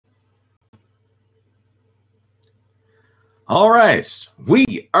All right,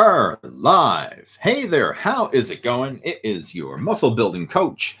 we are live. Hey there, how is it going? It is your muscle building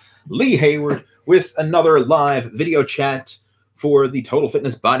coach, Lee Hayward, with another live video chat for the Total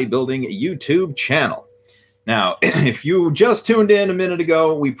Fitness Bodybuilding YouTube channel. Now, if you just tuned in a minute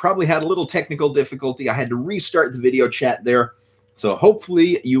ago, we probably had a little technical difficulty. I had to restart the video chat there. So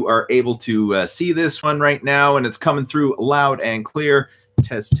hopefully you are able to see this one right now, and it's coming through loud and clear.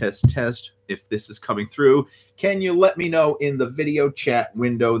 Test, test, test. If this is coming through, can you let me know in the video chat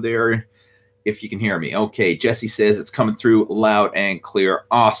window there if you can hear me? Okay, Jesse says it's coming through loud and clear.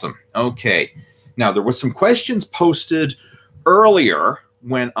 Awesome. Okay. Now, there was some questions posted earlier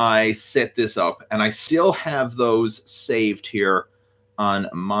when I set this up, and I still have those saved here on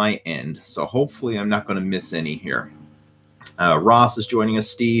my end. So hopefully I'm not going to miss any here. Ross is joining us.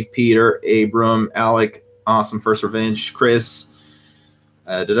 Steve, Peter, Abram, Alec, Awesome First Revenge, Chris.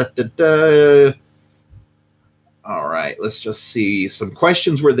 All right, let's just see. Some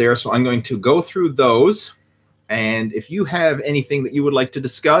questions were there, so I'm going to go through those. And if you have anything that you would like to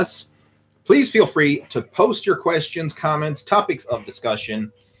discuss, please feel free to post your questions, comments, topics of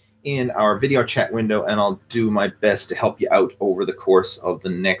discussion in our video chat window, and I'll do my best to help you out over the course of the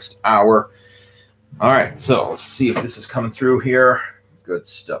next hour. All right, so let's see if this is coming through here. Good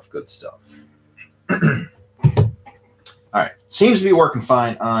stuff, good stuff. All right, seems to be working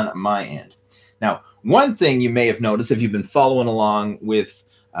fine on my end. Now, one thing you may have noticed if you've been following along with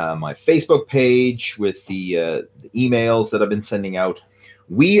my Facebook page, with the emails that I've been sending out,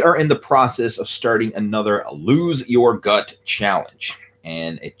 we are in the process of starting another Lose Your Gut challenge.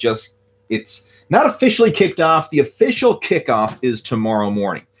 And it's not officially kicked off. The official kickoff is tomorrow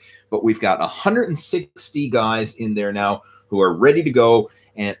morning. But we've got 160 guys in there now who are ready to go.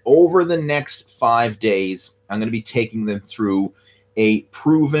 And over the next 5 days, I'm going to be taking them through a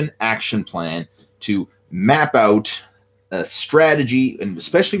proven action plan to map out a strategy, and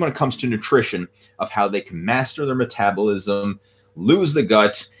especially when it comes to nutrition, of how they can master their metabolism, lose the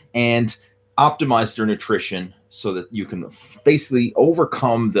gut, and optimize their nutrition so that you can basically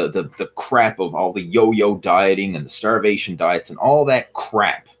overcome the crap of all the yo-yo dieting and the starvation diets and all that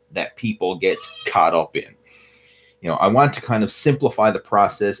crap that people get caught up in. You know, I want to kind of simplify the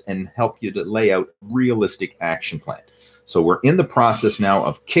process and help you to lay out a realistic action plan. So we're in the process now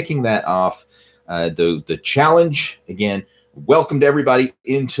of kicking that off. The challenge, again, welcome to everybody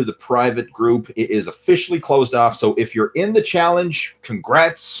into the private group. It is officially closed off. So if you're in the challenge,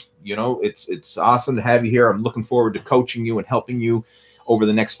 congrats. You know, it's awesome to have you here. I'm looking forward to coaching you and helping you over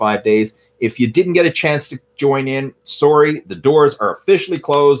the next 5 days. If you didn't get a chance to join in, sorry, the doors are officially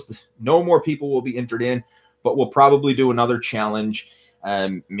closed. No more people will be entered in. But we'll probably do another challenge,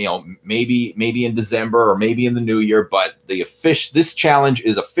 you know, maybe in December or maybe in the new year. But this challenge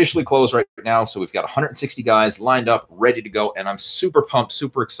is officially closed right now. So we've got 160 guys lined up, ready to go. And I'm super pumped,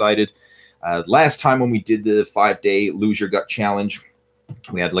 super excited. Last time when we did the 5-day Lose Your Gut challenge,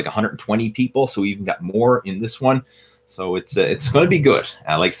 we had like 120 people. So we even got more in this one. So it's going to be good.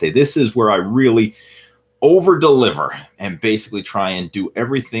 Like I say, this is where I really over-deliver and basically try and do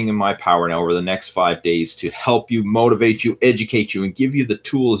everything in my power now over the next 5 days to help you, motivate you, educate you, and give you the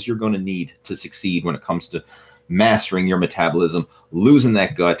tools you're going to need to succeed when it comes to mastering your metabolism, losing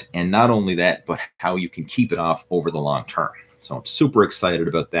that gut, and not only that, but how you can keep it off over the long term. So I'm super excited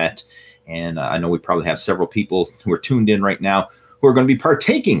about that. And I know we probably have several people who are tuned in right now who are going to be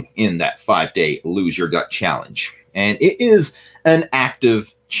partaking in that 5-day Lose Your Gut challenge. And it is an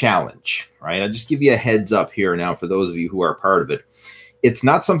active challenge, right? I'll just give you a heads up here now for those of you who are a part of it. It's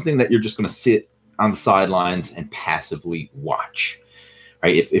not something that you're just going to sit on the sidelines and passively watch,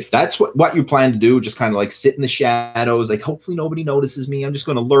 right? If that's what you plan to do, just kind of like sit in the shadows, like hopefully nobody notices me, I'm just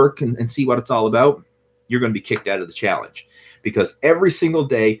going to lurk and see what it's all about, you're going to be kicked out of the challenge. Because every single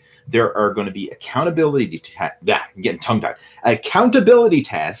day there are going to be accountability tasks that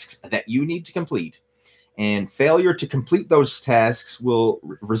you need to complete. And failure to complete those tasks will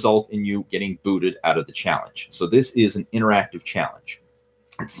result in you getting booted out of the challenge. So this is an interactive challenge.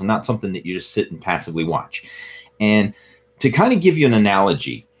 It's not something that you just sit and passively watch. And to kind of give you an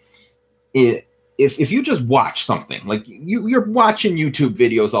analogy, if you just watch something, like you're watching YouTube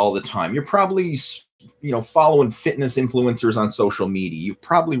videos all the time, you're probably, you know, following fitness influencers on social media. You've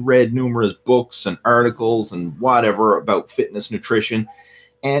probably read numerous books and articles and whatever about fitness, nutrition.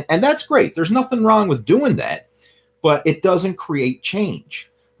 And that's great. There's nothing wrong with doing that, but it doesn't create change.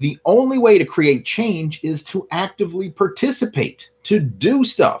 The only way to create change is to actively participate, to do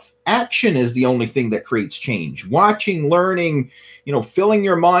stuff. Action is the only thing that creates change. Watching, learning, you know, filling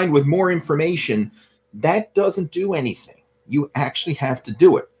your mind with more information, that doesn't do anything. You actually have to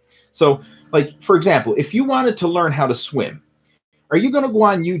do it. So, like, for example, if you wanted to learn how to swim, are you going to go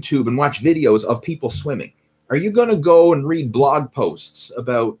on YouTube and watch videos of people swimming? Are you going to go and read blog posts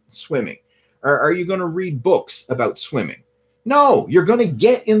about swimming? Or are you going to read books about swimming? No, you're going to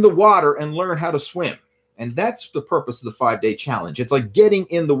get in the water and learn how to swim. And that's the purpose of the 5-day challenge. It's like getting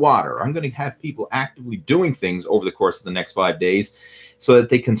in the water. I'm going to have people actively doing things over the course of the next 5 days so that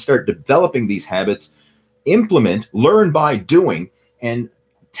they can start developing these habits, implement, learn by doing, and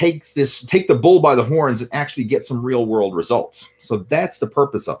take the bull by the horns and actually get some real world results. So that's the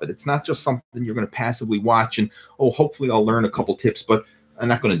purpose of it. It's not just something you're going to passively watch and, oh, hopefully I'll learn a couple tips, but I'm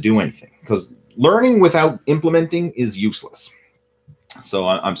not going to do anything, because learning without implementing is useless. So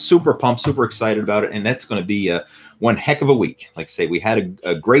I'm super pumped, super excited about it. And that's going to be one heck of a week. Like I say, we had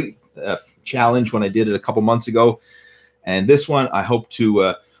a great challenge when I did it a couple months ago. And this one, I hope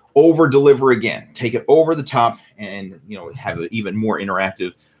to over deliver again, take it over the top, and have it even more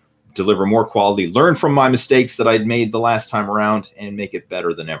interactive, deliver more quality, learn from my mistakes that I'd made the last time around, and make it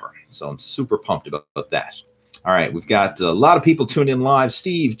better than ever. So I'm super pumped about that. All right, we've got a lot of people tuned in live: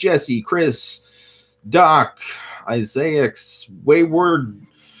 Steve, Jesse, Chris, Doc, Isaiah, Wayward,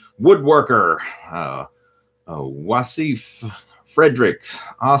 Woodworker, Wasif, Frederick.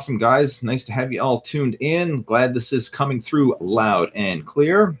 Awesome, guys. Nice to have you all tuned in. Glad this is coming through loud and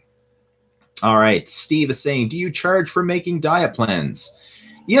clear. All right, Steve is saying, do you charge for making diet plans?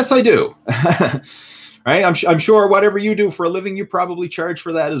 Yes, I do. Right? I'm sure whatever you do for a living, you probably charge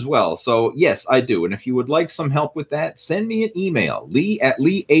for that as well. So yes, I do. And if you would like some help with that, send me an email,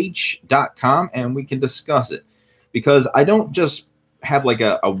 lee@leeh.com, and we can discuss it. Because I don't just have like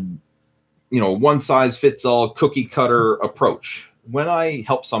a one-size-fits-all cookie-cutter approach. When I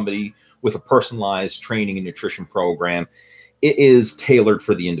help somebody with a personalized training and nutrition program, it is tailored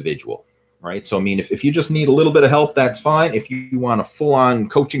for the individual, right? So, I mean, if you just need a little bit of help, that's fine. If you want a full-on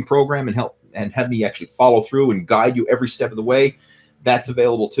coaching program and help and have me actually follow through and guide you every step of the way, that's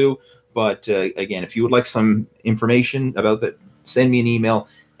available too. But again, if you would like some information about that, send me an email,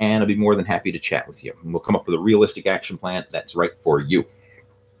 and I'll be more than happy to chat with you. And we'll come up with a realistic action plan that's right for you.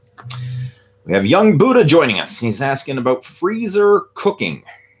 We have Young Buddha joining us. He's asking about freezer cooking.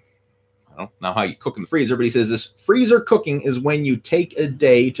 I don't know how you cook in the freezer, but he says this freezer cooking is when you take a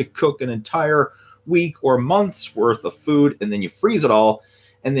day to cook an entire week or month's worth of food, and then you freeze it all,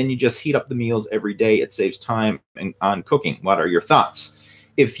 and then you just heat up the meals every day. It saves time on cooking. What are your thoughts?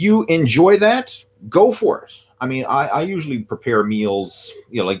 If you enjoy that, go for it. I mean, I usually prepare meals,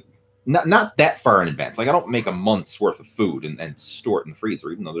 like not that far in advance. Like, I don't make a month's worth of food and store it in the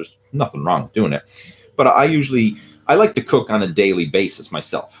freezer, even though there's nothing wrong with doing it. But I like to cook on a daily basis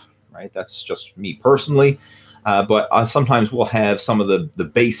myself, right? That's just me personally. But sometimes we'll have some of the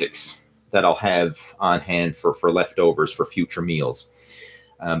basics that I'll have on hand for leftovers for future meals.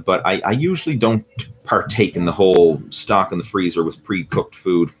 But I usually don't partake in the whole stock in the freezer with pre-cooked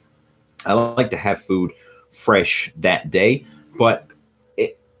food. I like to have food fresh that day, but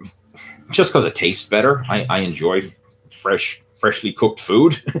just because it tastes better, I enjoy freshly cooked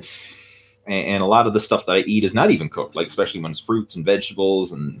food. And a lot of the stuff that I eat is not even cooked, like especially when it's fruits and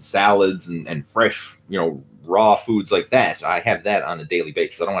vegetables and salads and fresh, raw foods like that. I have that on a daily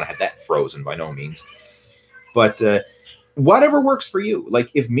basis. I don't want to have that frozen by no means. But whatever works for you. Like,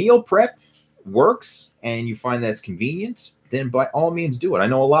 if meal prep works and you find that's convenient, then by all means do it. I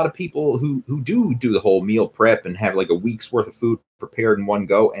know a lot of people who do the whole meal prep and have like a week's worth of food prepared in one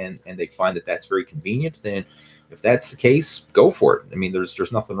go, and they find that that's very convenient. Then if that's the case, go for it. I mean,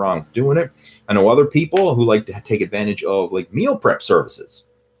 there's nothing wrong with doing it. I know other people who like to take advantage of like meal prep services,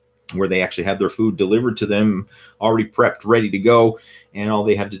 where they actually have their food delivered to them already prepped, ready to go, and all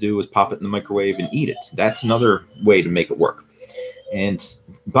they have to do is pop it in the microwave and eat it. That's another way to make it work. And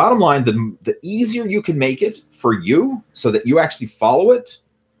bottom line, the easier you can make it for you so that you actually follow it,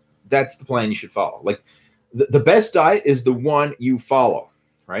 that's the plan you should follow. Like, the best diet is the one you follow,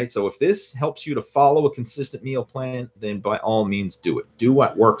 right? So if this helps you to follow a consistent meal plan, then by all means do it. Do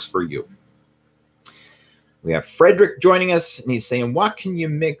what works for you. We have Frederick joining us, and he's saying, what can you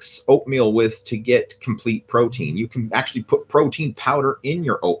mix oatmeal with to get complete protein? You can actually put protein powder in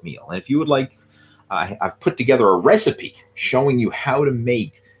your oatmeal. And if you would like, I've put together a recipe showing you how to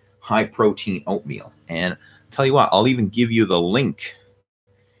make high protein oatmeal. And tell you what, I'll even give you the link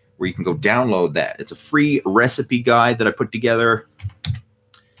where you can go download that. It's a free recipe guide that I put together.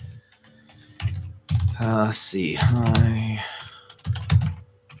 Let's see.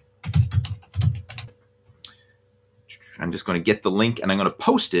 I'm just going to get the link, and I'm going to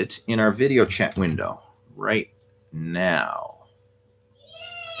post it in our video chat window right now.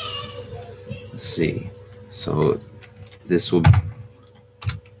 Let's see. So this will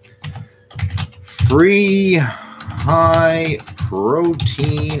free high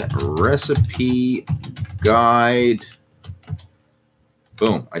protein recipe guide.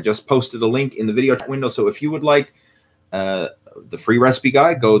 Boom. I just posted a link in the video window. So if you would like the free recipe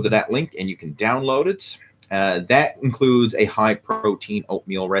guide, go to that link and you can download it. That includes a high protein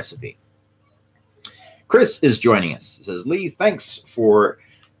oatmeal recipe. Chris is joining us. He says, Lee, thanks for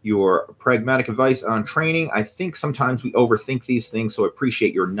your pragmatic advice on training. I think sometimes we overthink these things, so I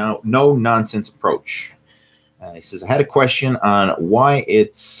appreciate your no-nonsense approach. He says, I had a question on why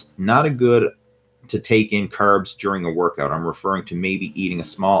it's not a good to take in carbs during a workout. I'm referring to maybe eating a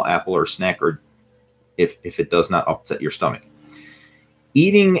small apple or snack, or if it does not upset your stomach.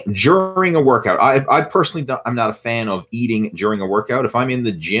 Eating during a workout. I personally I'm not a fan of eating during a workout. If I'm in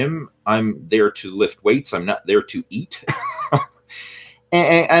the gym, I'm there to lift weights. I'm not there to eat.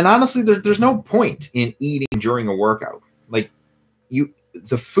 and honestly, there's no point in eating during a workout. Like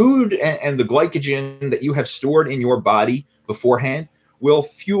the food and the glycogen that you have stored in your body beforehand will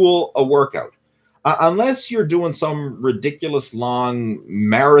fuel a workout. Unless you're doing some ridiculous long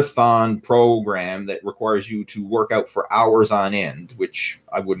marathon program that requires you to work out for hours on end, which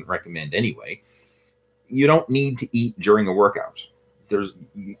I wouldn't recommend anyway, you don't need to eat during a workout.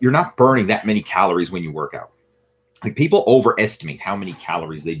 You're not burning that many calories when you work out. Like, people overestimate how many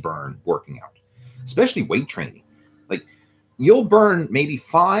calories they burn working out, especially weight training. Like, you'll burn maybe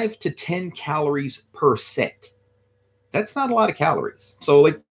 5 to 10 calories per set. That's not a lot of calories. So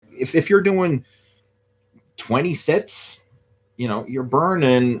like if you're doing 20 sets, you know, you're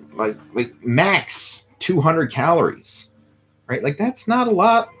burning like max 200 calories, right? Like, that's not a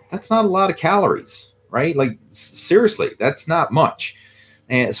lot. That's not a lot of calories, right? Like, seriously, that's not much.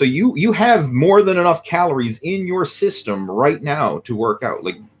 And so you have more than enough calories in your system right now to work out.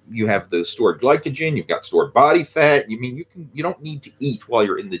 Like, you have the stored glycogen, you've got stored body fat. You don't need to eat while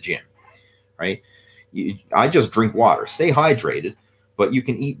you're in the gym, right? I just drink water, stay hydrated. But you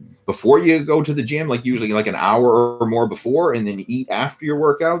can eat before you go to the gym, like usually like an hour or more before, and then you eat after your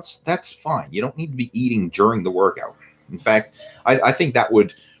workouts. That's fine. You don't need to be eating during the workout. In fact, I think that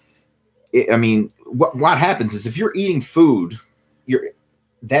would, I mean, what happens is if you're eating food,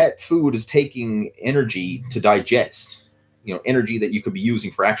 that food is taking energy to digest, you know, energy that you could be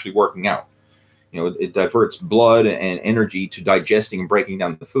using for actually working out. You know, it diverts blood and energy to digesting and breaking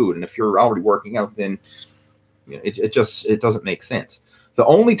down the food. And if you're already working out, then you know, it doesn't make sense. The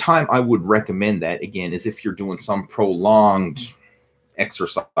only time I would recommend that, again, is if you're doing some prolonged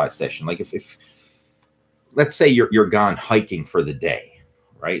exercise session. Like if let's say you're gone hiking for the day,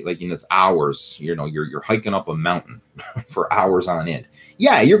 right? Like, you know, it's hours, you know, you're hiking up a mountain for hours on end.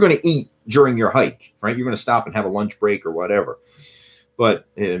 Yeah, you're going to eat during your hike, right? You're going to stop and have a lunch break or whatever. But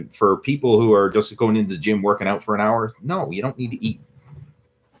for people who are just going into the gym, working out for an hour, no, you don't need to eat.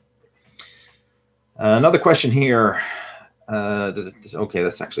 Another question here. Okay,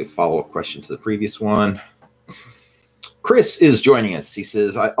 that's actually a follow-up question to the previous one. Chris is joining us. He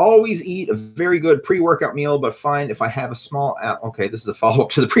says, I always eat a very good pre-workout meal, but find if I have a small apple. Okay, this is a follow-up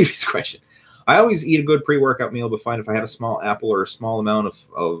to the previous question. I always eat a good pre-workout meal, but find if I have a small apple or a small amount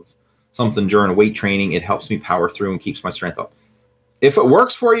of something during weight training, it helps me power through and keeps my strength up. If it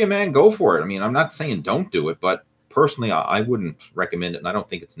works for you, man, go for it. I mean, I'm not saying don't do it, but personally, I wouldn't recommend it, and I don't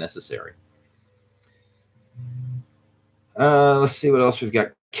think it's necessary. Let's see what else we've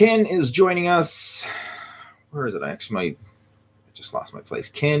got. Ken is joining us. Where is it? I just lost my place.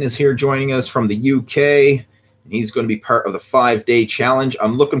 Ken is here joining us from the UK. And he's going to be part of the 5-day challenge.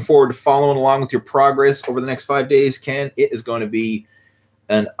 I'm looking forward to following along with your progress over the next 5 days, Ken. It is going to be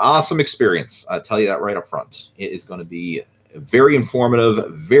an awesome experience. I'll tell you that right up front. It is going to be very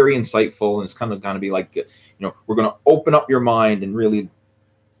informative, very insightful, and it's kind of going to be like, you know, we're going to open up your mind and really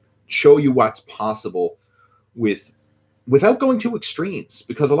show you what's possible without going to extremes,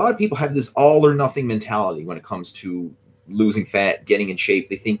 because a lot of people have this all or nothing mentality when it comes to losing fat, getting in shape.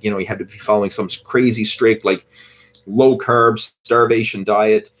 They think, you know, you have to be following some crazy strict, like low carb, starvation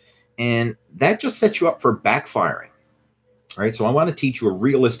diet. And that just sets you up for backfiring. All right. So I want to teach you a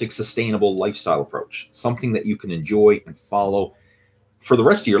realistic, sustainable lifestyle approach, something that you can enjoy and follow for the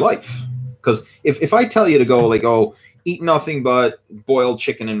rest of your life. Because if I tell you to go like, oh, eat nothing but boiled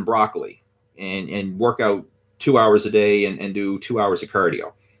chicken and broccoli and work out 2 hours a day and do 2 hours of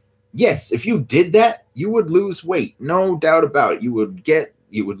cardio. Yes, if you did that, you would lose weight. No doubt about it. You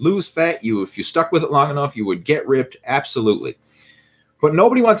would lose fat. If you stuck with it long enough, you would get ripped. Absolutely. But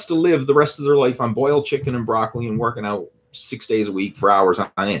nobody wants to live the rest of their life on boiled chicken and broccoli and working out 6 days a week for hours on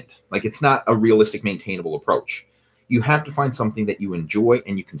end. Like, it's not a realistic, maintainable approach. You have to find something that you enjoy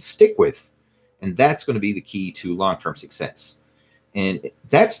and you can stick with. And that's going to be the key to long-term success. And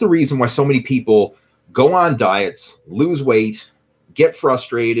that's the reason why so many people go on diets, lose weight, get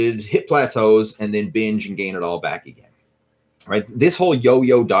frustrated, hit plateaus, and then binge and gain it all back again. Right? This whole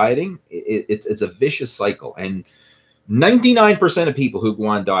yo-yo dieting, it's a vicious cycle. And 99% of people who go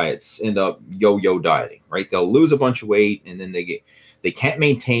on diets end up yo-yo dieting, right? They'll lose a bunch of weight, and then they can't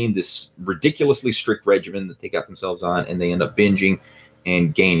maintain this ridiculously strict regimen that they got themselves on, and they end up binging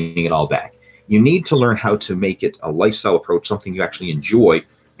and gaining it all back. You need to learn how to make it a lifestyle approach, something you actually enjoy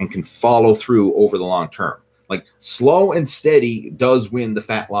and can follow through over the long term. Like, slow and steady does win the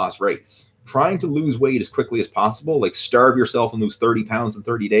fat loss race. Trying to lose weight as quickly as possible, like starve yourself and lose 30 pounds in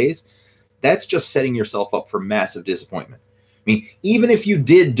 30 days, that's just setting yourself up for massive disappointment. I mean, even if you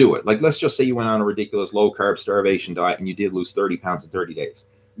did do it, like let's just say you went on a ridiculous low-carb starvation diet and you did lose 30 pounds in 30 days,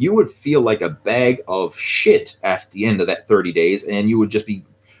 you would feel like a bag of shit at the end of that 30 days, and you would just be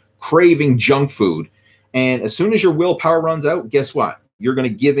craving junk food. And as soon as your willpower runs out, guess what? You're going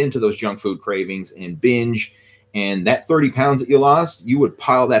to give into those junk food cravings and binge. And that 30 pounds that you lost, you would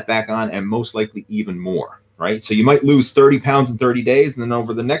pile that back on, and most likely even more, right? So you might lose 30 pounds in 30 days, and then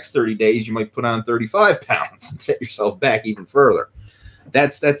over the next 30 days, you might put on 35 pounds and set yourself back even further.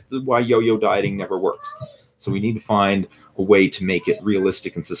 That's why yo-yo dieting never works. So we need to find a way to make it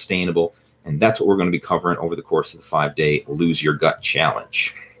realistic and sustainable. And that's what we're going to be covering over the course of the 5-day Lose Your Gut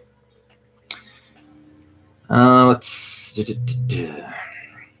Challenge. I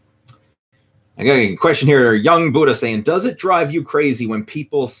got a question here. Young Buddha saying, does it drive you crazy when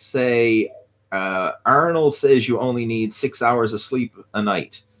people say, Arnold says you only need 6 hours of sleep a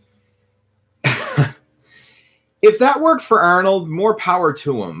night? If that worked for Arnold, more power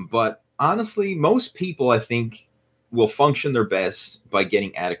to him. But honestly, most people, I think, will function their best by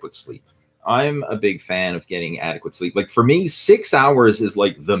getting adequate sleep. I'm a big fan of getting adequate sleep. Like, for me, 6 hours is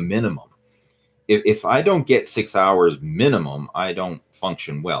like the minimum. If I don't get 6 hours minimum, I don't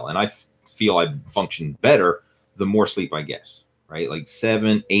function well. And I feel I function better the more sleep I get, right? Like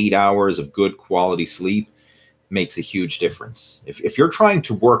 7-8 hours of good quality sleep makes a huge difference. If you're trying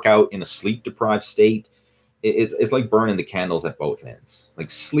to work out in a sleep deprived state, it's like burning the candles at both ends. Like,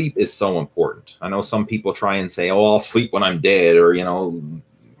 sleep is so important. I know some people try and say, oh, I'll sleep when I'm dead, or, you know,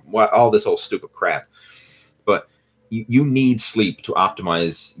 what, all this whole stupid crap. But you need sleep to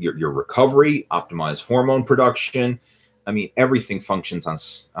optimize your recovery, optimize hormone production. I mean, everything functions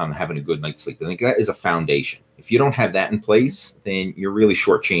on having a good night's sleep. I think that is a foundation. If you don't have that in place, then you're really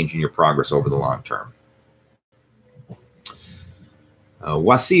shortchanging your progress over the long term.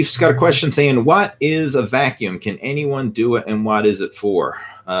 Wasif's got a question saying, what is a vacuum? Can anyone do it, and what is it for?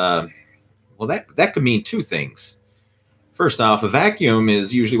 Well, that could mean two things. First off, a vacuum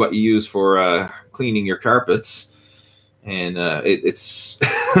is usually what you use for cleaning your carpets. And it's,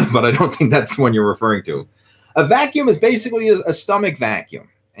 but I don't think that's the one you're referring to. A vacuum is basically a stomach vacuum.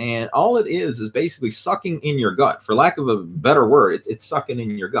 And all it is basically sucking in your gut. For lack of a better word, it's sucking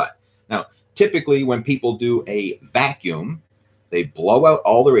in your gut. Now, typically when people do a vacuum, they blow out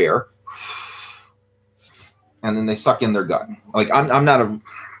all their air, and then they suck in their gut. Like, I can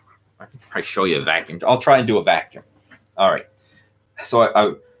probably show you a vacuum. I'll try and do a vacuum. All right. So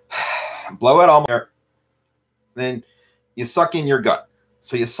I blow out all my air, then you suck in your gut.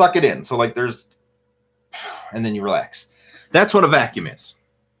 So you suck it in. So like and then you relax. That's what a vacuum is,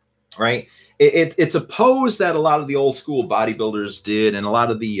 right? It's a pose that a lot of the old school bodybuilders did, and a lot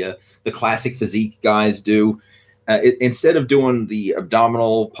of the classic physique guys do. Instead of doing the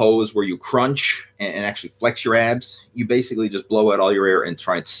abdominal pose where you crunch and actually flex your abs, you basically just blow out all your air and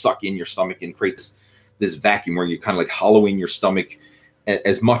try and suck in your stomach, and creates this vacuum where you're kind of like hollowing your stomach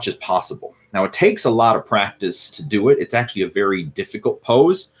as much as possible. Now, it takes a lot of practice to do it. It's actually a very difficult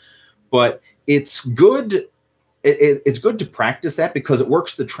pose, but it's good. It's good to practice that because it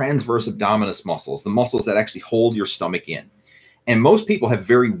works the transverse abdominis muscles, the muscles that actually hold your stomach in. And most people have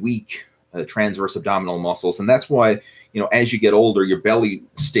very weak transverse abdominal muscles. And that's why, you know, as you get older, your belly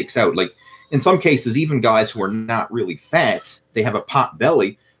sticks out. Like, in some cases, even guys who are not really fat, they have a pot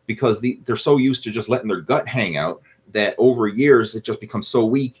belly because they're so used to just letting their gut hang out that over years, it just becomes so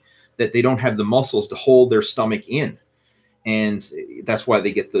weak that they don't have the muscles to hold their stomach in. And that's why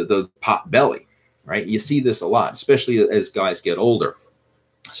they get the pot belly, right? You see this a lot, especially as guys get older.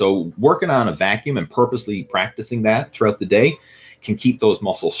 So working on a vacuum and purposely practicing that throughout the day can keep those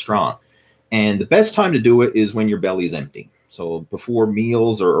muscles strong. And the best time to do it is when your belly is empty. So before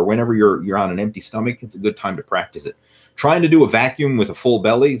meals or whenever you're on an empty stomach, it's a good time to practice it. Trying to do a vacuum with a full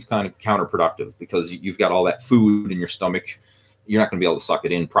belly is kind of counterproductive because you've got all that food in your stomach. You're not going to be able to suck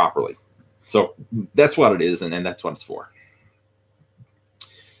it in properly. So that's what it is, and that's what it's for.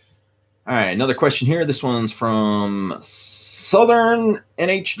 All right, another question here. This one's from Southern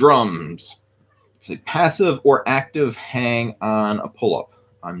NH drums. It's a passive or active hang on a pull-up.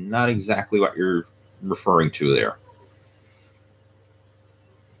 I'm not exactly what you're referring to there.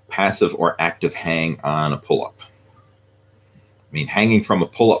 Passive or active hang on a pull-up. I mean, hanging from a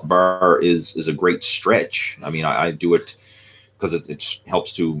pull-up bar is a great stretch. I mean, I do it because it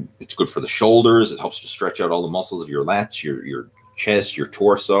helps to, it's good for the shoulders. It helps to stretch out all the muscles of your lats, your chest, your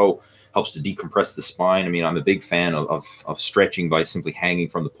torso. Helps to decompress the spine. I mean, I'm a big fan of stretching by simply hanging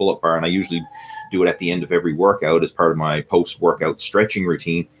from the pull-up bar, and I usually do it at the end of every workout as part of my post-workout stretching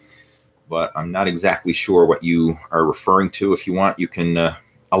routine. But I'm not exactly sure what you are referring to. If you want, you can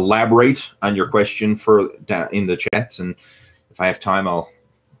elaborate on your question in the chats, and if I have time, I'll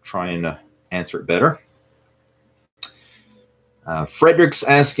try and answer it better. Frederick's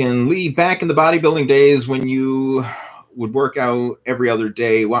asking, Lee, back in the bodybuilding days when you would work out every other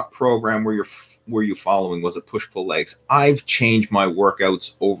day, what program were you following? Was it push-pull legs? I've changed my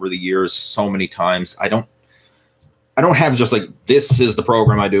workouts over the years so many times. I don't have just like, this is the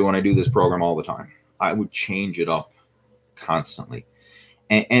program I do and I do this program all the time. I would change it up constantly.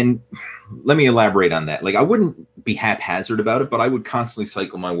 And let me elaborate on that. Like, I wouldn't be haphazard about it, but I would constantly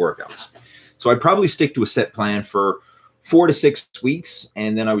cycle my workouts. So I'd probably stick to a set plan for 4 to 6 weeks,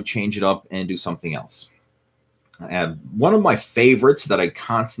 and then I would change it up and do something else. One of my favorites that I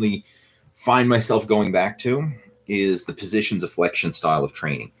constantly find myself going back to is the positions of flexion style of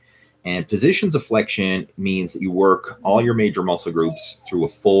training. And positions of flexion means that you work all your major muscle groups through a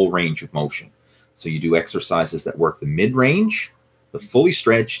full range of motion. So you do exercises that work the mid-range, the fully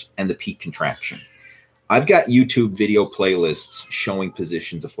stretched, and the peak contraction. I've got YouTube video playlists showing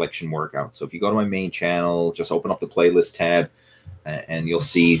positions of flexion workouts. So if you go to my main channel, just open up the playlist tab, and you'll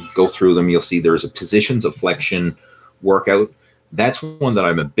see, go through them, you'll see there's a positions of flexion workout. That's one that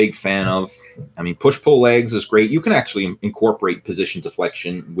I'm a big fan of. I mean, push-pull legs is great. You can actually incorporate positions of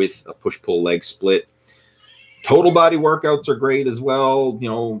flexion with a push-pull leg split. Total body workouts are great as well. You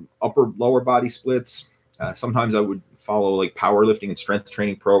know, upper, lower body splits. Sometimes I would follow like powerlifting and strength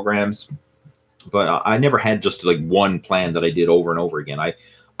training programs, but I never had just like one plan that I did over and over again.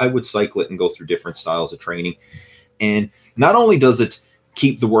 I would cycle it and go through different styles of training. And not only does it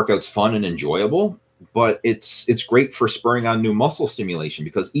keep the workouts fun and enjoyable, but it's great for spurring on new muscle stimulation,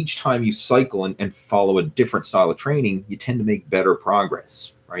 because each time you cycle and follow a different style of training, you tend to make better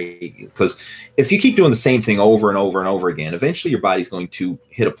progress, right? Because if you keep doing the same thing over and over and over again, eventually your body's going to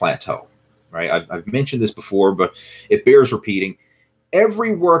hit a plateau, right? I've mentioned this before, but it bears repeating.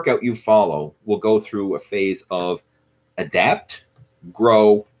 Every workout you follow will go through a phase of adapt,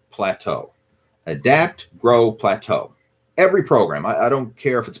 grow, plateau. Adapt, grow, plateau. Every program. I don't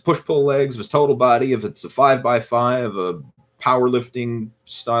care if it's push-pull legs, if it's total body, if it's a 5x5, a powerlifting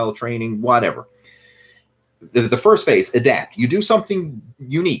style training, whatever. The first phase, adapt. You do something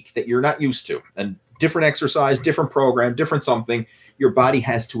unique that you're not used to. And different exercise, different program, different something. Your body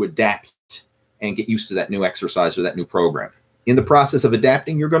has to adapt and get used to that new exercise or that new program. In the process of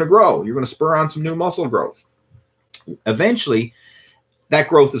adapting, you're going to grow. You're going to spur on some new muscle growth. Eventually, that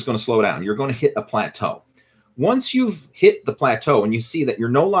growth is going to slow down. You're going to hit a plateau. Once you've hit the plateau and you see that you're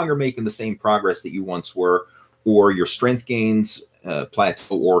no longer making the same progress that you once were, or your strength gains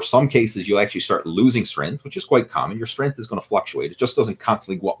plateau, or some cases you'll actually start losing strength, which is quite common. Your strength is going to fluctuate. It just doesn't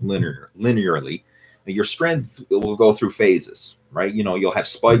constantly go up linearly. Your strength will go through phases, right? You know, you'll have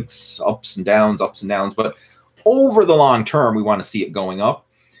spikes, ups and downs, but over the long term, we want to see it going up.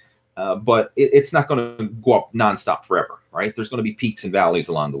 But it's not going to go up nonstop forever, right? There's going to be peaks and valleys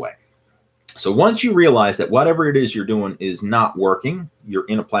along the way. So once you realize that whatever it is you're doing is not working, you're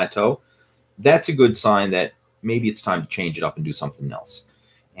in a plateau, that's a good sign that maybe it's time to change it up and do something else.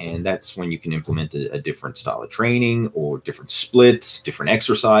 And that's when you can implement a different style of training, or different splits, different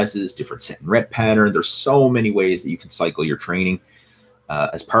exercises, different set and rep pattern. There's so many ways that you can cycle your training.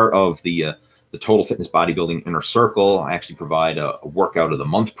 As part of the Total Fitness Bodybuilding Inner Circle, I actually provide a workout of the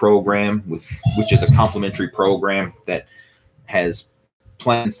month program, which is a complimentary program that has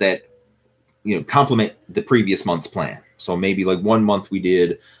plans that, you know, complement the previous month's plan. So maybe like 1 month we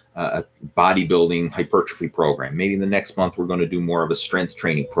did a bodybuilding hypertrophy program. Maybe the next month we're going to do more of a strength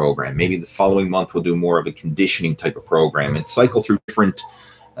training program. Maybe the following month we'll do more of a conditioning type of program, and cycle through different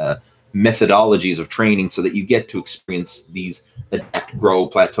methodologies of training so that you get to experience these adapt, grow,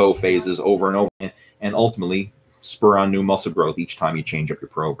 plateau phases over and over, and ultimately spur on new muscle growth each time you change up your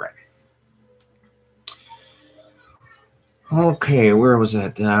program. Okay, where was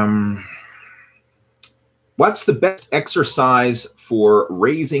that? What's the best exercise for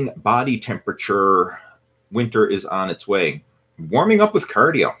raising body temperature? Winter is on its way. Warming up with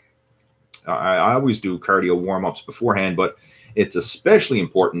cardio. I always do cardio warm-ups beforehand, but It's especially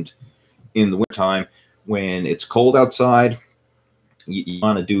important in the wintertime when it's cold outside. You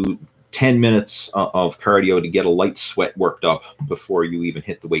want to do 10 minutes of cardio to get a light sweat worked up before you even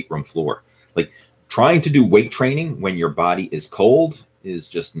hit the weight room floor. Like, trying to do weight training when your body is cold is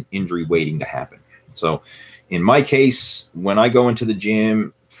just an injury waiting to happen. So in my case, when I go into the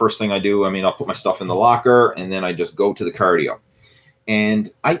gym, first thing I do, I mean, I'll put my stuff in the locker and then I just go to the cardio.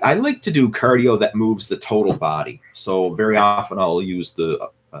 And I like to do cardio that moves the total body. So very often I'll use the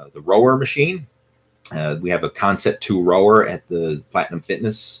rower machine. We have a Concept 2 rower at the Platinum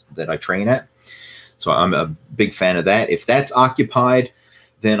Fitness that I train at. So I'm a big fan of that. If that's occupied,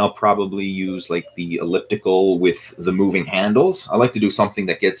 then I'll probably use like the elliptical with the moving handles. I like to do something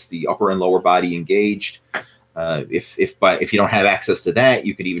that gets the upper and lower body engaged. If you don't have access to that,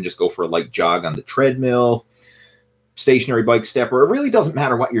 you could even just go for a light jog on the treadmill, stationary bike stepper. It really doesn't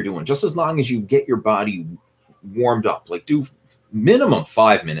matter what you're doing, just as long as you get your body warmed up. Like, do minimum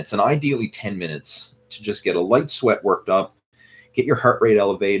 5 minutes and ideally 10 minutes to just get a light sweat worked up, get your heart rate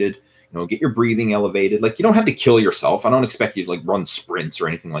elevated, get your breathing elevated. Like, you don't have to kill yourself. I don't expect you to like run sprints or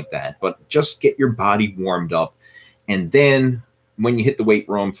anything like that, but just get your body warmed up. And then when you hit the weight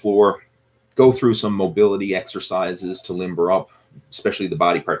room floor, go through some mobility exercises to limber up, especially the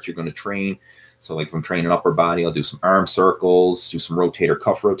body parts you're going to train. So like if I'm training upper body, I'll do some arm circles, do some rotator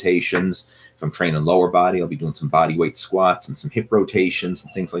cuff rotations. If I'm training lower body, I'll be doing some body weight squats and some hip rotations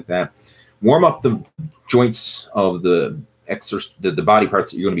and things like that. Warm up the joints of the body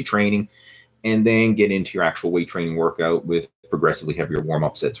parts that you're going to be training, and then get into your actual weight training workout with progressively heavier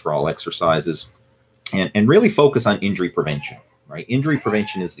warm-up sets for all exercises, and really focus on injury prevention, right? Injury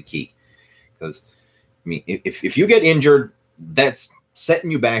prevention is the key, because I mean, if you get injured, that's setting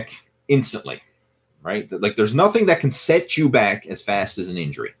you back instantly, right? Like, there's nothing that can set you back as fast as an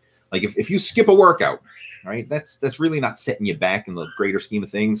injury. Like, if you skip a workout, right, that's really not setting you back in the greater scheme of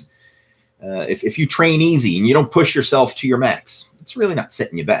things. If you train easy and you don't push yourself to your max, it's really not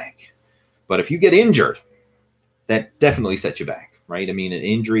setting you back. But if you get injured, that definitely sets you back, right? I mean, an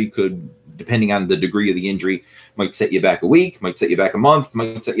injury could, depending on the degree of the injury, might set you back a week, might set you back a month,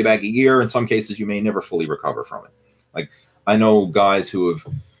 might set you back a year. In some cases, you may never fully recover from it. Like, I know guys who have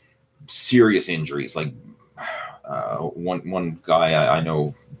serious injuries. Like one guy I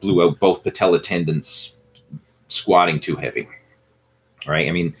know blew out both patella tendons squatting too heavy, right?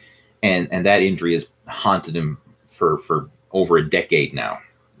 I mean, and that injury has haunted him for over a decade now,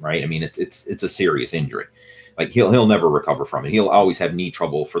 right? I mean, it's a serious injury. Like, he'll never recover from it. He'll always have knee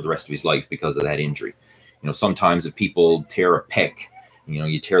trouble for the rest of his life because of that injury. Sometimes if people tear a pec,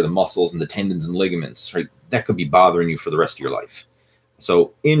 you tear the muscles and the tendons and ligaments, right? That could be bothering you for the rest of your life.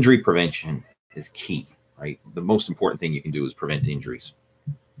 So injury prevention is key, right? The most important thing you can do is prevent injuries.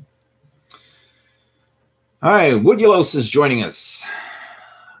 All right, Woodulos is joining us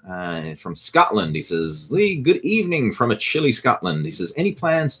from Scotland. He says, Lee, good evening from a chilly Scotland. He says, any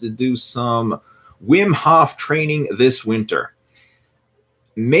plans to do some Wim Hof training this winter?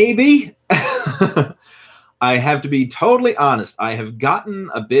 Maybe. I have to be totally honest. I have gotten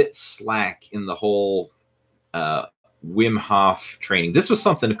a bit slack in the whole Wim Hof training. This was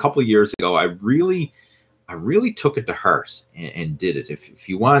something a couple of years ago. I really took it to heart and did it. If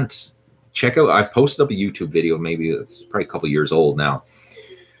you want, check out, I posted up a YouTube video, maybe it's probably a couple of years old now,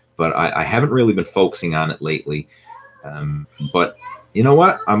 but I haven't really been focusing on it lately. But you know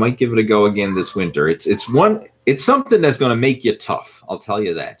what? I might give it a go again this winter. It's something that's going to make you tough. I'll tell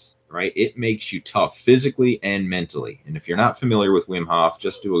you that, right? It makes you tough physically and mentally. And if you're not familiar with Wim Hof,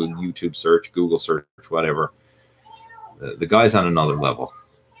 just do a YouTube search, Google search, whatever. The guy's on another level.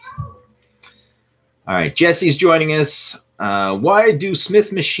 All right, Jesse's joining us. Why do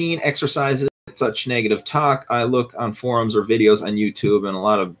Smith machine exercises get such negative talk? I look on forums or videos on YouTube, and a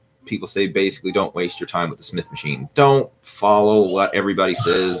lot of people say basically don't waste your time with the Smith machine. Don't follow what everybody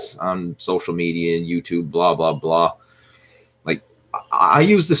says on social media and YouTube, blah, blah, blah. Like, I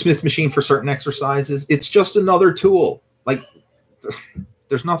use the Smith machine for certain exercises. It's just another tool. Like,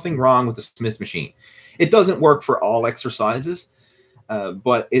 there's nothing wrong with the Smith machine. It doesn't work for all exercises,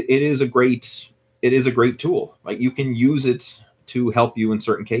 but it is a great tool. Like, you can use it to help you in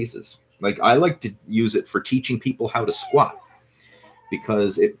certain cases. Like, I like to use it for teaching people how to squat,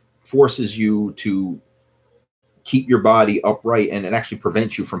 because it forces you to keep your body upright, and it actually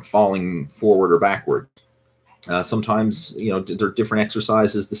prevents you from falling forward or backward. Sometimes, there are different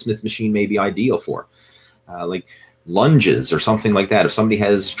exercises the Smith machine may be ideal for, like lunges or something like that. If somebody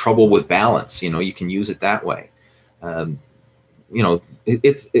has trouble with balance, you can use it that way.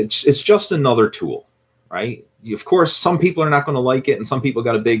 It's just another tool, right? Of course, some people are not going to like it, and some people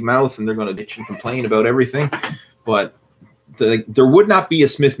got a big mouth and they're going to bitch and complain about everything. But there would not be a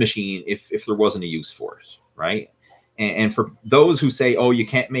Smith machine if there wasn't a use for it, right? And for those who say, oh, you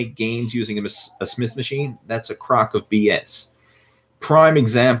can't make gains using a Smith machine, that's a crock of BS. Prime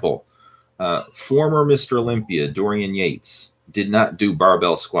example, former Mr. Olympia, Dorian Yates, did not do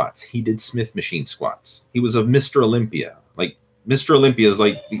barbell squats. He did Smith machine squats. He was a Mr. Olympia. Like, Mr. Olympia is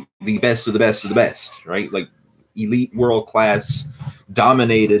like the best of the best of the best, right? Like elite world-class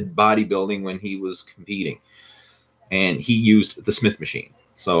dominated bodybuilding when he was competing. And he used the Smith machine.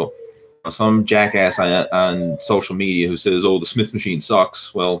 So some jackass on social media who says, oh, the Smith machine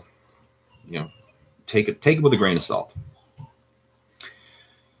sucks. Well, you know, take it with a grain of salt.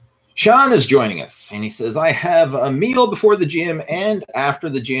 Sean is joining us, and he says, I have a meal before the gym and after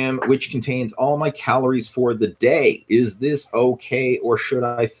the gym, which contains all my calories for the day. Is this okay, or should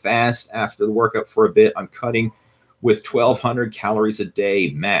I fast after the workout for a bit? I'm cutting with 1,200 calories a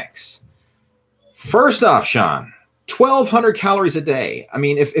day max. First off, Sean, 1,200 calories a day. I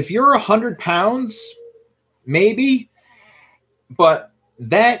mean, if you're 100 pounds, maybe, but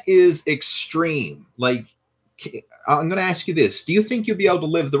that is extreme. Like, I'm going to ask you this. Do you think you'll be able to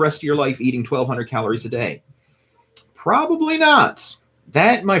live the rest of your life eating 1,200 calories a day? Probably not.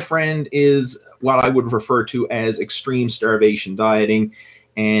 That, my friend, is what I would refer to as extreme starvation dieting,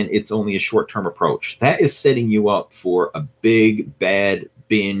 and it's only a short-term approach. That is setting you up for a big, bad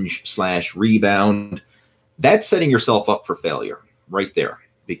binge/rebound. That's setting yourself up for failure right there,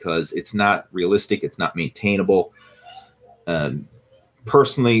 because it's not realistic. It's not maintainable.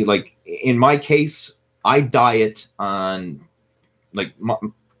 Personally, like in my case, I diet on, like,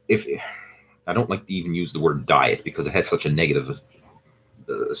 if I don't like to even use the word diet because it has such a negative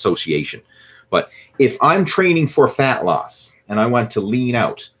association. But if I'm training for fat loss and I want to lean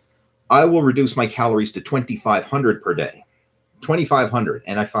out, I will reduce my calories to 2,500 per day. 2,500.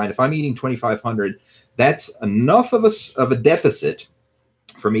 And I find if I'm eating 2,500, that's enough of a deficit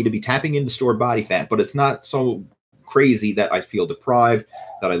for me to be tapping into stored body fat, but it's not so crazy that I feel deprived,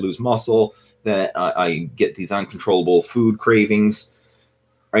 that I lose muscle, that I get these uncontrollable food cravings,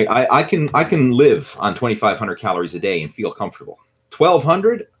 right? I can live on 2,500 calories a day and feel comfortable.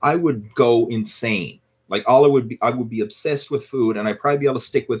 1,200, I would go insane. Like I would be obsessed with food, and I'd probably be able to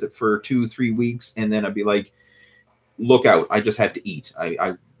stick with it for 2-3 weeks, and then I'd be like, look out, I just have to eat.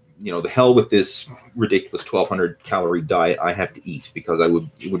 You know, the hell with this ridiculous 1,200 calorie diet. I have to eat because it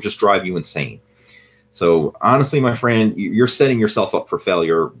would just drive you insane. So honestly, my friend, you're setting yourself up for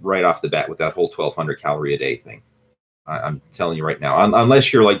failure right off the bat with that whole 1,200 calorie a day thing. I'm telling you right now,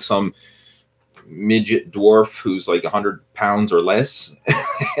 unless you're like some midget dwarf who's like 100 pounds or less,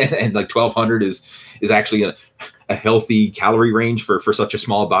 and like 1,200 is actually a healthy calorie range for such a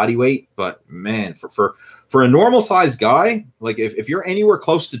small body weight. But man, for a normal sized guy, like if you're anywhere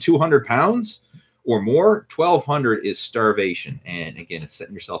close to 200 pounds or more, 1,200 is starvation. And again, it's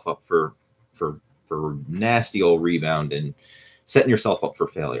setting yourself up for nasty old rebound and setting yourself up for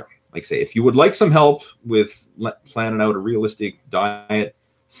failure. Like I say, if you would like some help with planning out a realistic diet,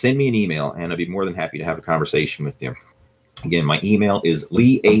 send me an email and I'd be more than happy to have a conversation with you. Again, my email is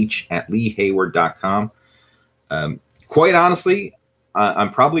leeh@leehayward.com. Quite honestly,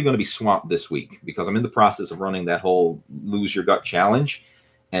 I'm probably going to be swamped this week because I'm in the process of running that whole Lose Your Gut challenge.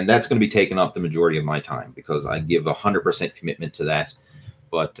 And that's going to be taking up the majority of my time because I give 100% commitment to that.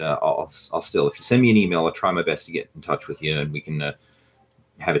 But I'll still, if you send me an email, I'll try my best to get in touch with you and we can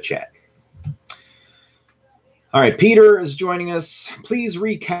have a chat. All right, Peter is joining us. Please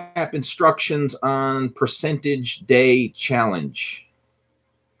recap instructions on percentage day challenge.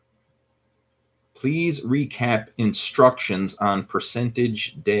 Please recap instructions on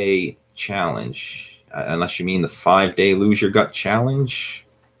percentage day challenge. Unless you mean the 5-day Lose Your Gut challenge.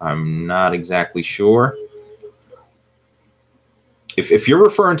 I'm not exactly sure. If you're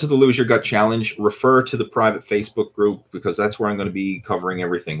referring to the Lose Your Gut challenge, refer to the private Facebook group because that's where I'm going to be covering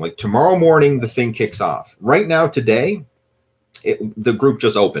everything. Like tomorrow morning, the thing kicks off. Right now, today, the group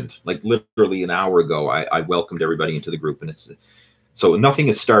just opened. Like literally an hour ago, I welcomed everybody into the group, and so nothing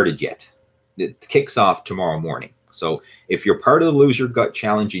has started yet. It kicks off tomorrow morning. So if you're part of the Lose Your Gut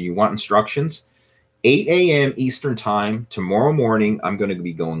challenge and you want instructions, 8 a.m. Eastern time tomorrow morning, I'm going to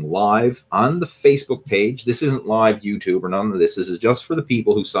be going live on the Facebook page. This isn't live YouTube or none of this. This is just for the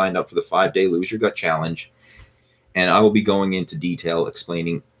people who signed up for the 5-day Lose Your Gut challenge. And I will be going into detail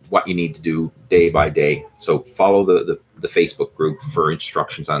explaining what you need to do day by day. So follow the Facebook group for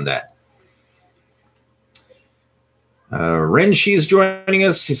instructions on that. Renshi is joining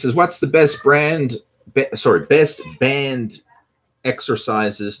us. He says, what's the best best band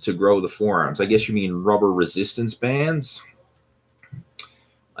exercises to grow the forearms? I guess you mean rubber resistance bands.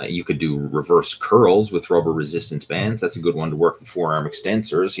 You could do reverse curls with rubber resistance bands. That's a good one to work the forearm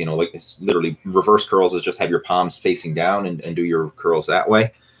extensors. You know, like it's literally reverse curls is just have your palms facing down and do your curls that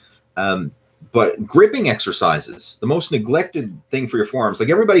way. But gripping exercises, the most neglected thing for your forearms. Like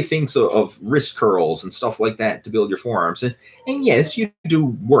everybody thinks of wrist curls and stuff like that to build your forearms. And yes, you do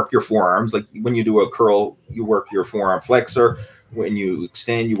work your forearms. Like when you do a curl, you work your forearm flexor. When you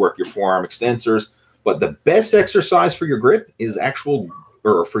extend, you work your forearm extensors. But the best exercise for your grip is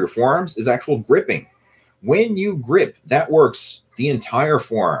for your forearms is actual gripping. When you grip, that works the entire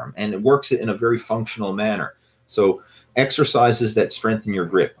forearm, and it works it in a very functional manner. So exercises that strengthen your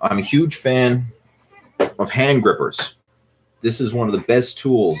grip. I'm a huge fan of hand grippers. This is one of the best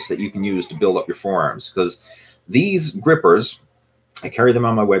tools that you can use to build up your forearms, because these grippers, I carry them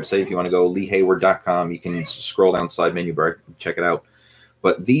on my website. If you want to go leehayward.com, you can scroll down the side menu bar, check it out.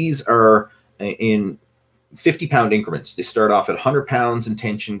 But these are in 50-pound increments. They start off at 100 pounds in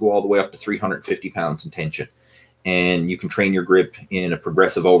tension, go all the way up to 350 pounds in tension. And you can train your grip in a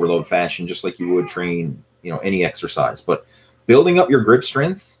progressive overload fashion, just like you would train, you know, any exercise. But building up your grip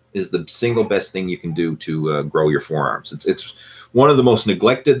strength is the single best thing you can do to grow your forearms. It's one of the most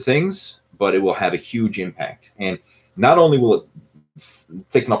neglected things, but it will have a huge impact. And not only will it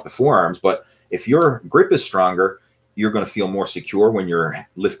thicken up the forearms, but if your grip is stronger, you're going to feel more secure when you're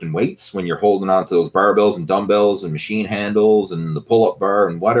lifting weights, when you're holding on to those barbells and dumbbells and machine handles and the pull-up bar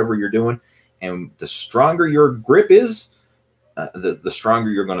and whatever you're doing. And the stronger your grip is, the stronger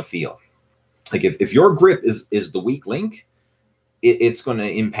you're going to feel. Like if your grip is the weak link, it's going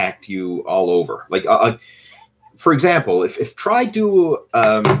to impact you all over. Like, for example, if try do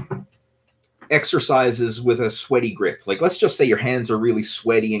exercises with a sweaty grip. Like let's just say your hands are really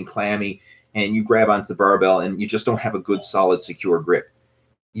sweaty and clammy, and you grab onto the barbell and you just don't have a good, solid, secure grip.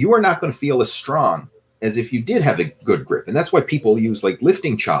 You are not going to feel as strong as if you did have a good grip. And that's why people use like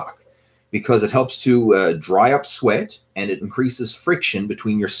lifting chalk, because it helps to dry up sweat and it increases friction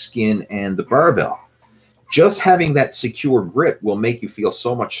between your skin and the barbell. Just having that secure grip will make you feel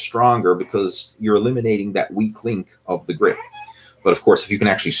so much stronger because you're eliminating that weak link of the grip. But of course, if you can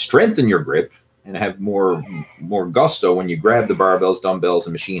actually strengthen your grip and have more gusto when you grab the barbells, dumbbells,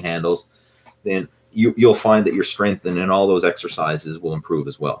 and machine handles, then you'll find that your strength and all those exercises will improve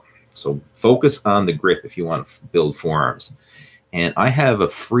as well. So focus on the grip if you want to build forearms. And I have a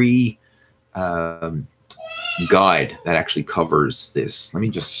free guide that actually covers this. Let me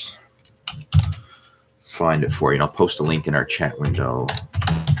just find it for you, and I'll post a link in our chat window.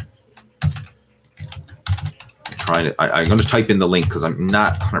 I'm going to type in the link because I'm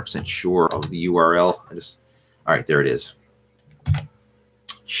not 100% sure of the URL. All right, there it is.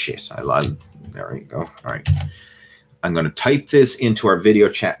 Shit, I lied. There you go. All right. I'm going to type this into our video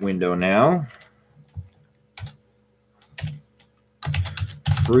chat window now.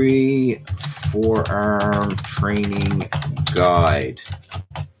 Free forearm training guide.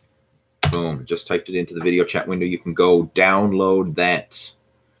 Boom. Just typed it into the video chat window. You can go download that.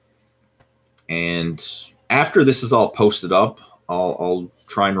 And after this is all posted up, I'll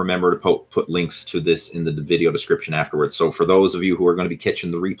try and remember to put links to this in the video description afterwards. So for those of you who are going to be catching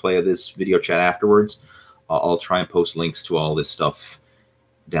the replay of this video chat afterwards, I'll try and post links to all this stuff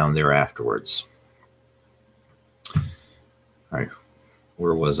down there afterwards. All right,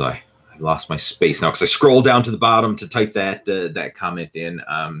 where was I? I lost my space now because I scrolled down to the bottom to type that comment in.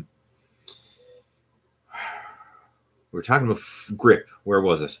 We were talking about grip. Where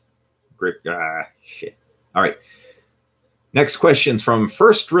was it? Grip. Shit. All right. Next question's from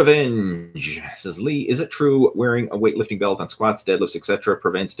First Revenge. It says, Lee, is it true wearing a weightlifting belt on squats, deadlifts, etc.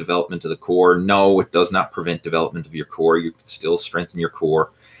 prevents development of the core? No, it does not prevent development of your core. You can still strengthen your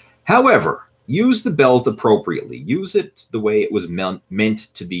core. However, use the belt appropriately. Use it the way it was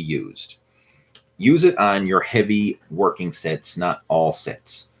meant to be used. Use it on your heavy working sets, not all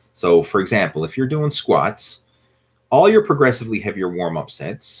sets. So, for example, if you're doing squats, all your progressively heavier warm-up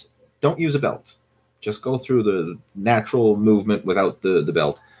sets, don't use a belt. Just go through the natural movement without the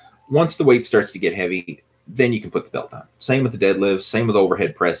belt. Once the weight starts to get heavy, then you can put the belt on. Same with the deadlifts, same with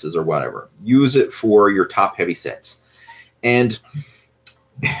overhead presses or whatever. Use it for your top heavy sets. And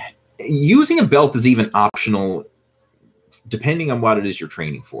using a belt is even optional depending on what it is you're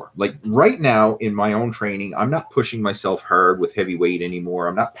training for. Like right now in my own training, I'm not pushing myself hard with heavy weight anymore.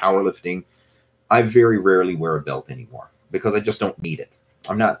 I'm not powerlifting. I very rarely wear a belt anymore because I just don't need it.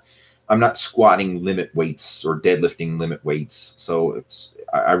 I'm not squatting limit weights or deadlifting limit weights, so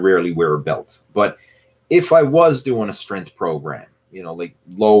I rarely wear a belt. But if I was doing a strength program, you know, like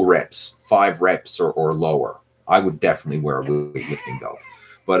low reps, 5 reps or lower, I would definitely wear a weightlifting belt.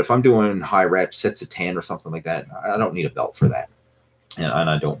 But if I'm doing high reps, sets of 10 or something like that, I don't need a belt for that. and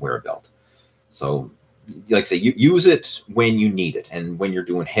I don't wear a belt. So like I say, you use it when you need it. And when you're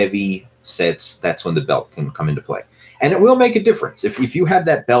doing heavy sets, that's when the belt can come into play. And it will make a difference. If you have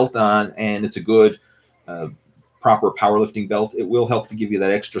that belt on and it's a good, proper powerlifting belt, it will help to give you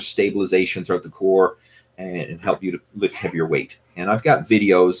that extra stabilization throughout the core and help you to lift heavier weight. And I've got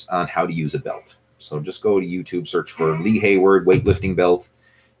videos on how to use a belt. So just go to YouTube, search for Lee Hayward weightlifting belt.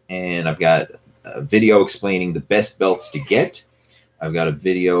 And I've got a video explaining the best belts to get. I've got a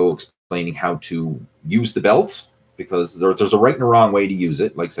video explaining how to use the belt, because there's a right and a wrong way to use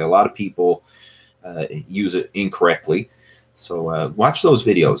it. Like I say, a lot of people use it incorrectly. So watch those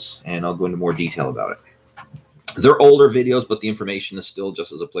videos and I'll go into more detail about it. They're older videos, but the information is still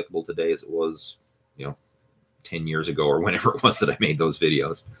just as applicable today as it was, 10 years ago or whenever it was that I made those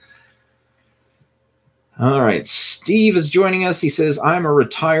videos. All right, Steve is joining us. He says, I'm a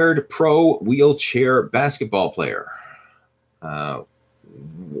retired pro wheelchair basketball player.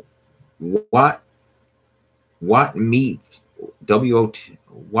 What meats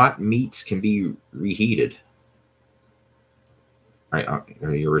can be reheated? All right,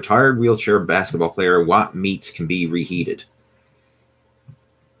 you're a retired wheelchair basketball player. What meats can be reheated?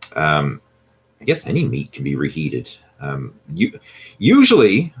 I guess any meat can be reheated.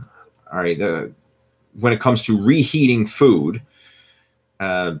 Usually, all right, when it comes to reheating food,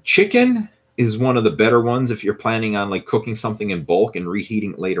 chicken is one of the better ones if you're planning on like cooking something in bulk and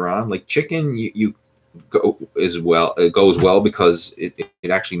reheating it later on. Like chicken, it goes well because it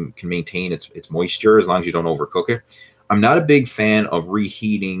actually can maintain its moisture as long as you don't overcook it. I'm not a big fan of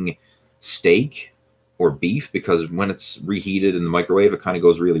reheating steak or beef, because when it's reheated in the microwave, it kind of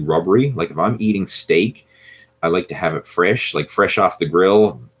goes really rubbery. Like if I'm eating steak, I like to have it fresh, like fresh off the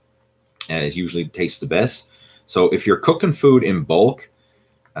grill, and it usually tastes the best. So if you're cooking food in bulk,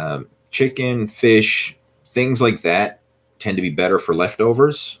 chicken, fish, things like that tend to be better for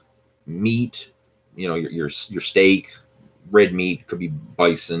leftovers. Meat, your steak, red meat, could be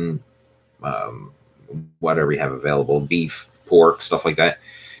bison, whatever you have available, beef, pork, stuff like that,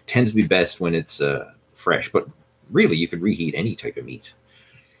 tends to be best when it's fresh. But really, you could reheat any type of meat.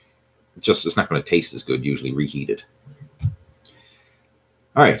 It's not going to taste as good usually reheated.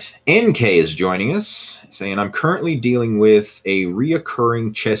 All right, NK is joining us, saying, I'm currently dealing with a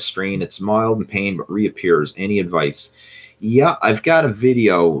reoccurring chest strain. It's mild in pain, but reappears. Any advice? Yeah, I've got a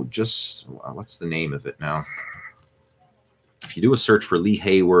video. What's the name of it now? If you do a search for Lee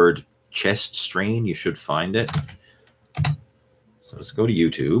Hayward chest strain, you should find it. So let's go to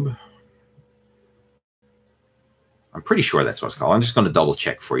YouTube. I'm pretty sure that's what it's called. I'm just going to double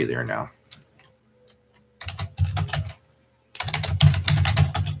check for you there now.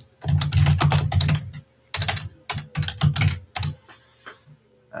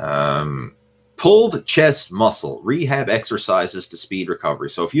 Pulled chest muscle, rehab exercises to speed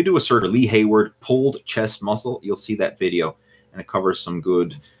recovery. So if you do a search for Lee Hayward pulled chest muscle, you'll see that video, and it covers some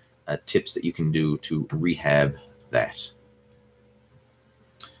good tips that you can do to rehab that.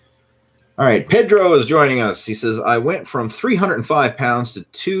 All right, Pedro is joining us. He says, I went from 305 pounds to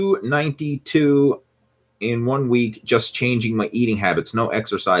 292 in 1 week, just changing my eating habits, no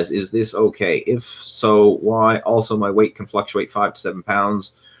exercise. Is this okay? If so, why? Also, my weight can fluctuate 5 to 7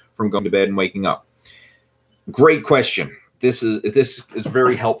 pounds from going to bed and waking up. Great question. This is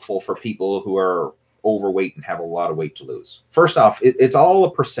very helpful for people who are overweight and have a lot of weight to lose. First off, it's all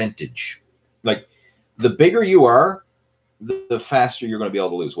a percentage. Like the bigger you are, the faster you're going to be able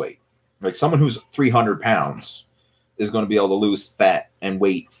to lose weight. Like someone who's 300 pounds is going to be able to lose fat and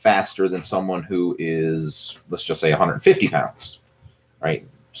weight faster than someone who is, let's just say, 150 pounds, right?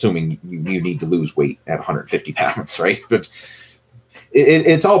 Assuming you need to lose weight at 150 pounds, right? But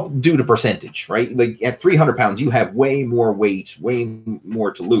it's all due to percentage, right? Like at 300 pounds, you have way more weight, way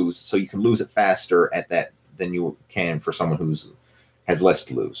more to lose, so you can lose it faster at that than you can for someone has less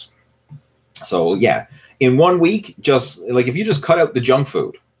to lose. So yeah, in 1 week, just like if you just cut out the junk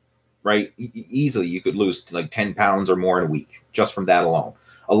food, right, easily you could lose like 10 pounds or more in a week just from that alone.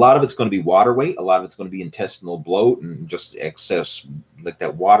 A lot of it's going to be water weight. A lot of it's going to be intestinal bloat and just excess, like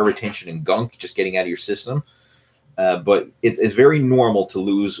that water retention and gunk just getting out of your system. But it's very normal to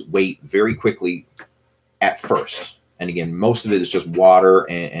lose weight very quickly at first. And again, most of it is just water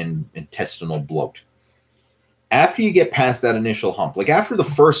and intestinal bloat. After you get past that initial hump, like after the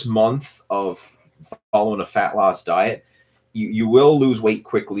first month of following a fat loss diet, you will lose weight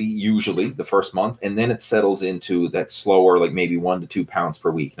quickly, usually the first month, and then it settles into that slower, like maybe 1 to 2 pounds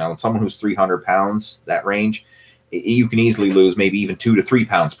per week. Now, in someone who's 300 pounds, that range, you can easily lose maybe even 2 to 3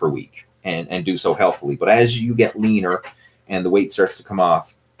 pounds per week and do so healthily. But as you get leaner and the weight starts to come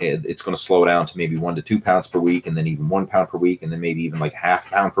off, it's going to slow down to maybe 1 to 2 pounds per week, and then even 1 pound per week, and then maybe even like half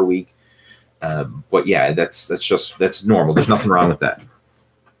pound per week. But yeah, that's normal. There's nothing wrong with that.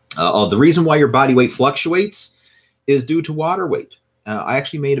 The reason why your body weight fluctuates is due to water weight. I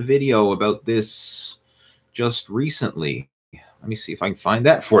actually made a video about this just recently. Let me see if I can find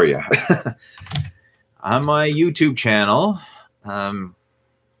that for you on my YouTube channel.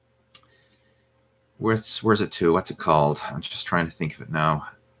 Where's it to? What's it called? I'm just trying to think of it now.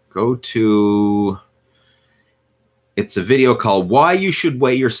 Go to, it's a video called Why You Should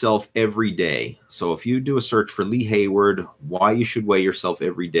Weigh Yourself Every Day. So if you do a search for Lee Hayward, Why You Should Weigh Yourself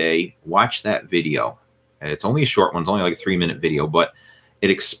Every Day, watch that video. It's only a short one. It's only like a 3-minute video, but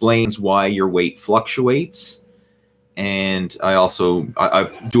it explains why your weight fluctuates. And I also I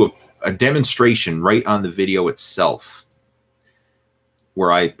do a demonstration right on the video itself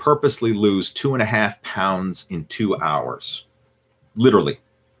where I purposely lose 2.5 pounds in 2 hours. Literally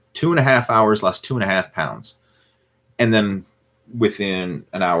 2.5 hours, lost 2.5 pounds. And then within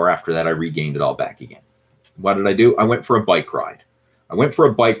an hour after that, I regained it all back again. What did I do? I went for a bike ride.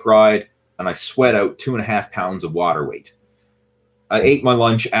 And I sweat out 2.5 pounds of water weight. I ate my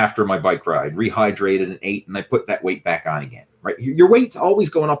lunch after my bike ride, rehydrated and ate, and I put that weight back on again, right? Your weight's always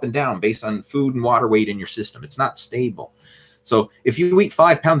going up and down based on food and water weight in your system. It's not stable. So if you eat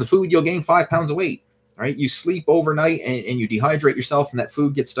 5 pounds of food, you'll gain 5 pounds of weight, right? You sleep overnight and you dehydrate yourself, and that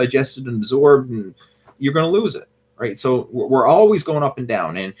food gets digested and absorbed, and you're going to lose it, right? So we're always going up and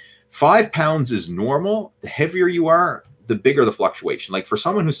down, and 5 pounds is normal. The heavier you are, the bigger the fluctuation. Like for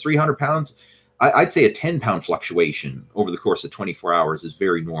someone who's 300 pounds, I'd say a 10-pound fluctuation over the course of 24 hours is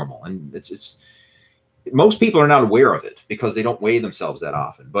very normal. And it's most people are not aware of it because they don't weigh themselves that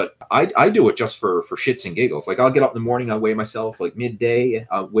often. But I do it just for shits and giggles. Like I'll get up in the morning, I'll weigh myself. Like midday,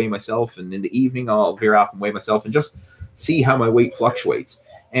 I'll weigh myself. And in the evening, I'll very often weigh myself and just see how my weight fluctuates.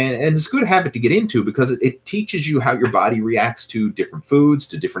 And it's a good habit to get into because it teaches you how your body reacts to different foods,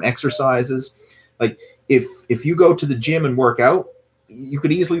 to different exercises. Like if you go to the gym and work out, you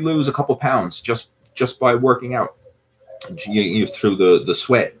could easily lose a couple pounds just by working out. You through the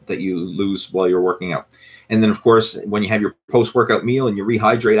sweat that you lose while you're working out. And then, of course, when you have your post-workout meal and you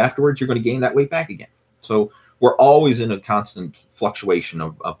rehydrate afterwards, you're going to gain that weight back again. So we're always in a constant fluctuation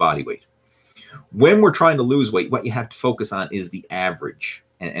of body weight. When we're trying to lose weight, what you have to focus on is the average.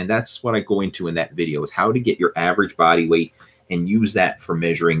 And that's what I go into in that video, is how to get your average body weight and use that for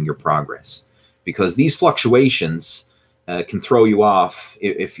measuring your progress. Because these fluctuations can throw you off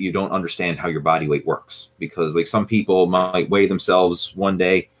if you don't understand how your body weight works. Because like some people might weigh themselves one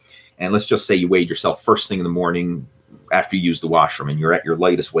day, and let's just say you weighed yourself first thing in the morning after you use the washroom and you're at your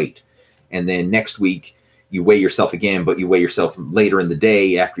lightest weight. And then next week you weigh yourself again, but you weigh yourself later in the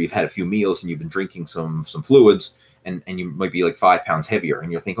day after you've had a few meals and you've been drinking some fluids, and you might be like 5 pounds heavier.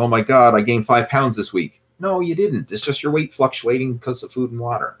 And you'll think, oh my God, I gained 5 pounds this week. No, you didn't. It's just your weight fluctuating because of food and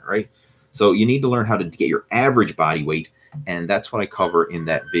water, right? So you need to learn how to get your average body weight. And that's what I cover in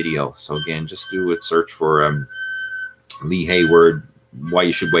that video. So again, just do a search for Lee Hayward, Why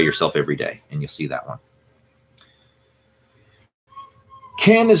You Should Weigh Yourself Every Day, and you'll see that one.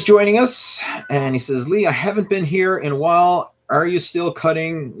 Ken is joining us, and he says, Lee, I haven't been here in a while. Are you still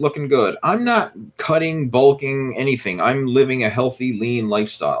cutting? Looking good. I'm not cutting, bulking, anything. I'm living a healthy, lean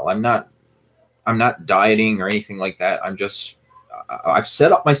lifestyle. I'm not dieting or anything like that. I've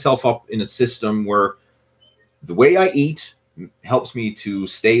set up myself up in a system where the way I eat helps me to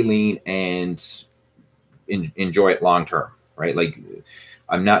stay lean and enjoy it long term, right? Like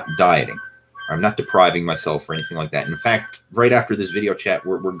I'm not dieting. I'm not depriving myself or anything like that. In fact, right after this video chat,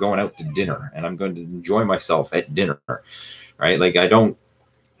 we're going out to dinner, and I'm going to enjoy myself at dinner, right? Like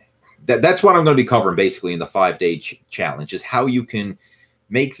that's what I'm going to be covering basically in the 5-day challenge, is how you can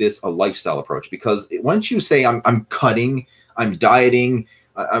make this a lifestyle approach. Because once you say I'm cutting, I'm dieting,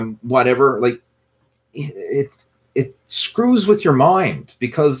 I'm whatever, like, it screws with your mind,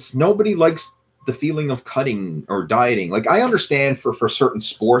 because nobody likes the feeling of cutting or dieting. Like I understand for certain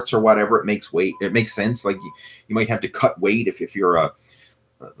sports or whatever, it makes sense. Like you might have to cut weight if you're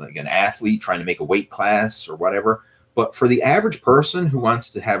like an athlete trying to make a weight class or whatever. But for the average person who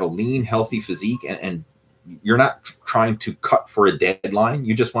wants to have a lean, healthy physique, and you're not trying to cut for a deadline,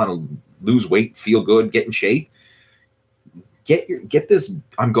 you just want to lose weight, feel good, get in shape. Get this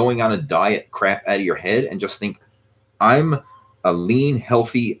I'm going on a diet crap out of your head, and just think, I'm a lean,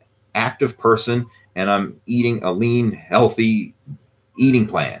 healthy, active person, and I'm eating a lean, healthy eating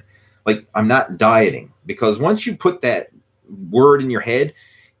plan. Like I'm not dieting. Because once you put that word in your head,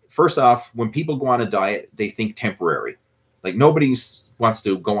 first off, when people go on a diet, they think temporary. Like nobody wants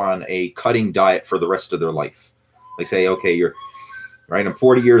to go on a cutting diet for the rest of their life. Like say, okay, right? I'm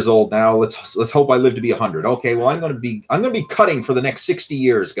 40 years old now. Let's hope I live to be 100. Okay, well, I'm going to be cutting for the next 60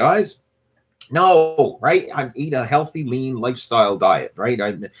 years, guys. No, right? I eat a healthy, lean lifestyle diet, right?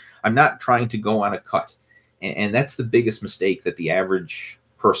 I'm not trying to go on a cut. And that's the biggest mistake that the average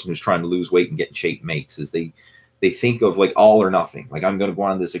person who's trying to lose weight and get in shape makes, is they think of like all or nothing. Like, I'm going to go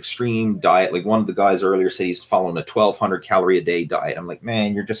on this extreme diet. Like one of the guys earlier said he's following a 1,200 calorie a day diet. I'm like,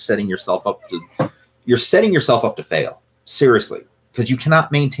 man, you're just setting yourself up to fail. Seriously, because you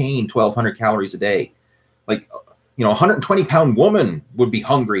cannot maintain 1,200 calories a day. Like, you know, a 120-pound woman would be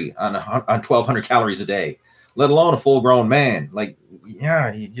hungry on 1,200 calories a day, let alone a full-grown man. Like,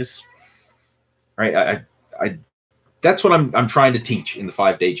 yeah, you just, right? That's what I'm trying to teach in the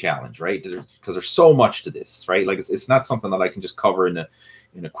 5-day challenge, right? Because there's so much to this, right? Like, it's not something that I can just cover in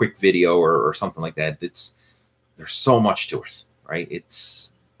a quick video or something like that. There's so much to it, right?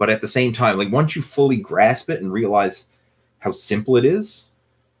 But at the same time, like, once you fully grasp it and realize how simple it is,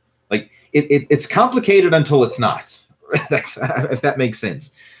 like, it's complicated until it's not. That's, if that makes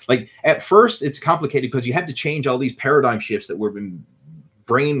sense. Like, at first it's complicated because you have to change all these paradigm shifts that we've been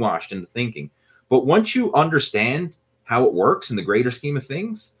brainwashed into thinking. But once you understand how it works in the greater scheme of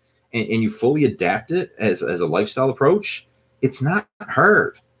things, and you fully adapt it as a lifestyle approach, it's not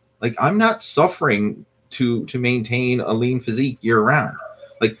hard. Like, I'm not suffering to maintain a lean physique year round.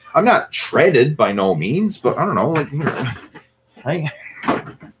 Like, I'm not shredded by no means, but I don't know, like,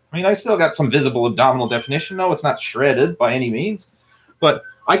 I mean, I still got some visible abdominal definition. No, it's not shredded by any means, but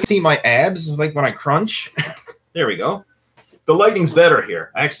I can see my abs, like when I crunch. There we go. The lighting's better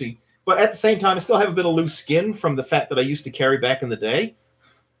here, actually. But at the same time, I still have a bit of loose skin from the fat that I used to carry back in the day.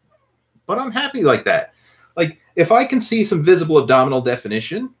 But I'm happy like that. Like, if I can see some visible abdominal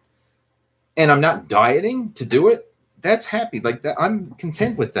definition and I'm not dieting to do it, that's happy. Like, that, I'm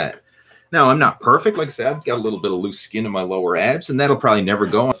content with that. Now, I'm not perfect. Like I said, I've got a little bit of loose skin in my lower abs, and that'll probably never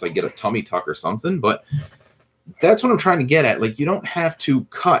go unless I get a tummy tuck or something. But that's what I'm trying to get at. Like, you don't have to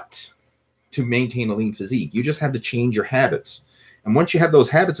cut to maintain a lean physique. You just have to change your habits. And once you have those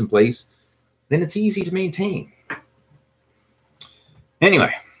habits in place, then it's easy to maintain.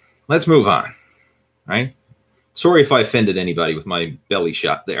 Anyway, let's move on. All right? Sorry if I offended anybody with my belly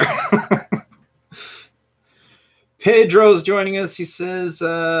shot there. Pedro's joining us. He says,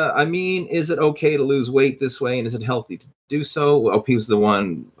 I mean, is it okay to lose weight this way? And is it healthy to do so? Oh, he was the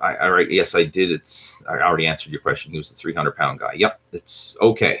one. Yes, I did. I already answered your question. He was the 300-pound guy. Yep, it's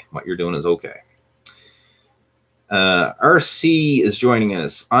okay. What you're doing is okay. RC is joining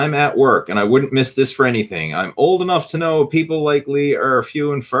us. I'm at work, and I wouldn't miss this for anything. I'm old enough to know people like Lee are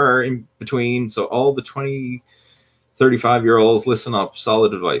few and far in between, so all the 20, 35-year-olds, listen up.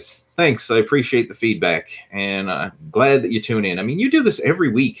 Solid advice. Thanks. I appreciate the feedback, and I'm glad that you tune in. I mean, you do this every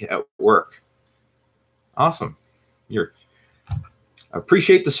week at work. Awesome. I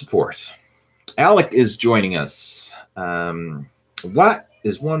appreciate the support. Alec is joining us. What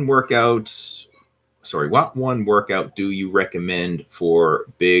one workout do you recommend for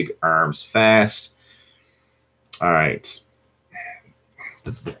big arms fast? All right.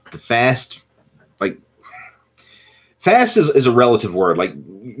 The fast, like, fast is a relative word. Like,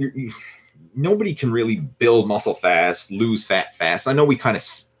 nobody can really build muscle fast, lose fat fast. I know we kind of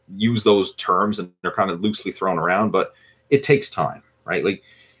use those terms and they're kind of loosely thrown around, but it takes time, right? Like,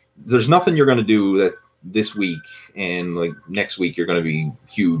 there's nothing you're going to do that this week and like next week you're going to be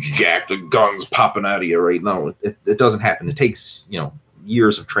huge, jacked, the guns popping out of you, right? No, it doesn't happen. It takes,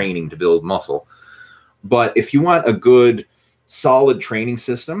 years of training to build muscle. But if you want a good, solid training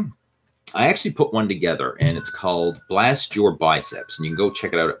system, I actually put one together, and it's called Blast Your Biceps, and you can go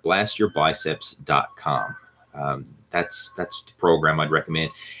check it out at blastyourbiceps.com. That's the program I'd recommend.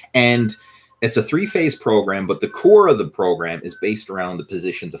 And it's a 3-phase program, but the core of the program is based around the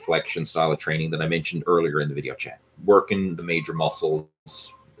position to flexion style of training that I mentioned earlier in the video chat. Working the major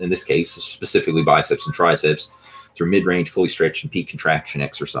muscles, in this case, specifically biceps and triceps, through mid-range, fully stretched, and peak contraction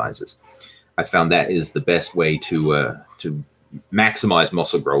exercises. I found that is the best way to maximize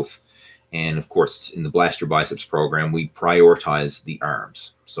muscle growth. And of course, in the Blast Your Biceps program, we prioritize the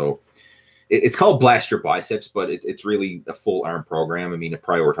arms. So it's called Blast Your Biceps, but it's really a full arm program. I mean, it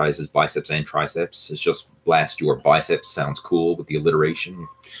prioritizes biceps and triceps. It's just Blast Your Biceps. Sounds cool with the alliteration.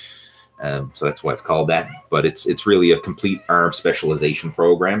 So that's why it's called that. But it's really a complete arm specialization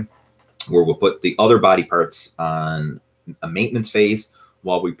program where we'll put the other body parts on a maintenance phase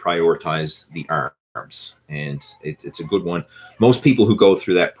while we prioritize the arms. And it's a good one. Most people who go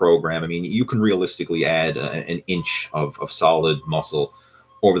through that program, I mean, you can realistically add an inch of solid muscle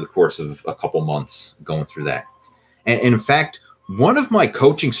over the course of a couple months going through that. And in fact, One of my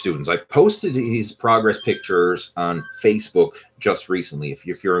coaching students, I posted his progress pictures on Facebook just recently. If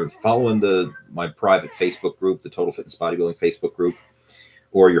you're following my private Facebook group, the Total Fitness Bodybuilding Facebook group,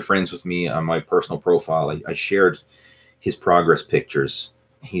 or you're friends with me on my personal profile, I shared his progress pictures.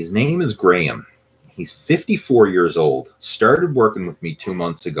 His name is Graham. He's 54 years old, started working with me 2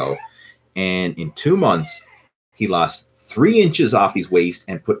 months ago, and in 2 months, he lost 3 inches off his waist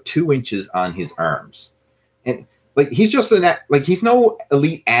and put 2 inches on his arms. And like, he's just he's no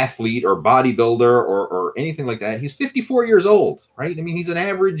elite athlete or bodybuilder or anything like that. He's 54 years old, right? I mean, he's an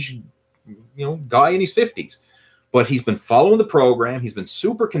average, guy in his 50s, but he's been following the program. He's been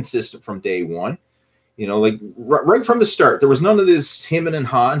super consistent from day one. Right from the start, there was none of this him and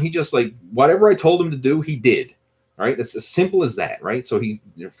han. He just, like, whatever I told him to do, he did. Right? It's as simple as that, right? So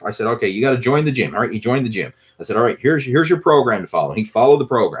I said, okay, you got to join the gym. All right, he joined the gym. I said, all right, here's your program to follow. And he followed the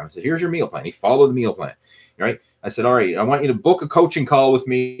program. I said, here's your meal plan. He followed the meal plan. Right? I said, all right, I want you to book a coaching call with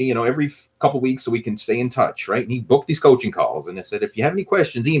me, every couple of weeks so we can stay in touch, right? And he booked these coaching calls. And I said, if you have any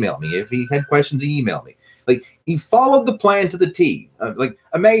questions, email me. If he had questions, he emailed me. Like, he followed the plan to the T. Like,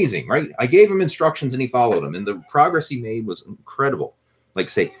 amazing, right? I gave him instructions and he followed them. And the progress he made was incredible. Like,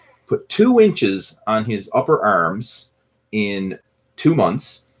 say, put 2 inches on his upper arms in 2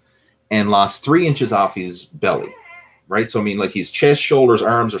 months and lost 3 inches off his belly, right? So, I mean, like, his chest, shoulders,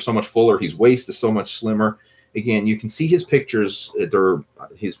 arms are so much fuller. His waist is so much slimmer. Again, you can see his pictures. They're on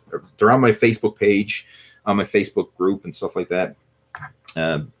my Facebook page, on my Facebook group and stuff like that.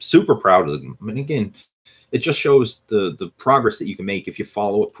 Super proud of them. I mean, again, it just shows the progress that you can make if you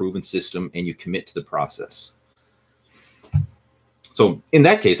follow a proven system and you commit to the process. So in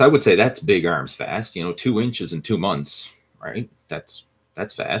that case, I would say that's big arms fast. 2 inches in 2 months, right? That's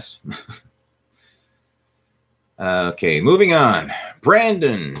fast. Okay, moving on.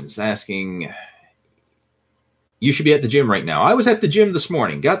 Brandon's asking, you should be at the gym right now. I was at the gym this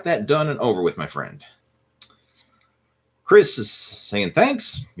morning. Got that done and over with, my friend. Chris is saying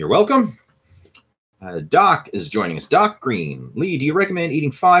thanks. You're welcome. Doc is joining us. Doc Green. Lee, do you recommend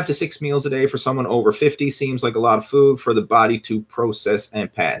eating 5 to 6 meals a day for someone over 50? Seems like a lot of food for the body to process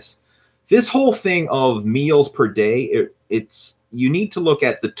and pass. This whole thing of meals per day, you need to look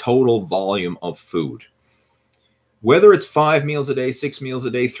at the total volume of food. Whether it's 5 meals a day, 6 meals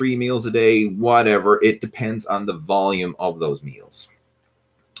a day, 3 meals a day, whatever, it depends on the volume of those meals.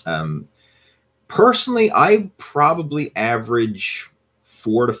 Personally, I probably average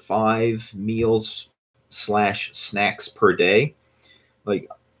 4 to 5 meals / snacks per day. Like,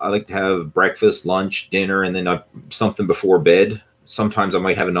 I like to have breakfast, lunch, dinner, and then something before bed. Sometimes I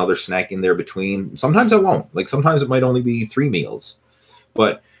might have another snack in there between. Sometimes I won't. Like, sometimes it might only be 3 meals.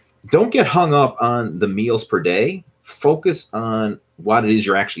 But don't get hung up on the meals per day. Focus on what it is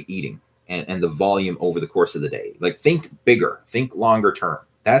you're actually eating and the volume over the course of the day. Like, think bigger, think longer term.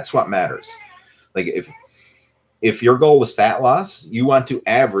 That's what matters. Like, if your goal is fat loss, you want to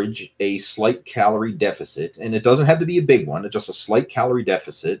average a slight calorie deficit, and it doesn't have to be a big one. It's just a slight calorie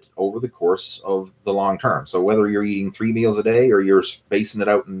deficit over the course of the long term. So whether you're eating 3 meals a day or you're spacing it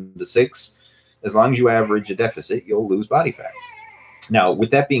out into 6, as long as you average a deficit, you'll lose body fat. Now,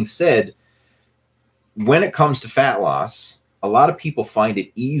 with that being said, when it comes to fat loss, a lot of people find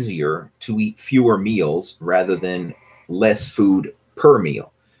it easier to eat fewer meals rather than less food per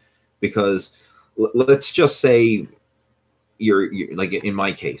meal. Because let's just say you're like, in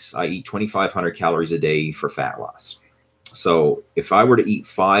my case, I eat 2,500 calories a day for fat loss. So if I were to eat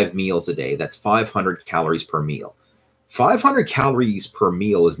 5 meals a day, that's 500 calories per meal. 500 calories per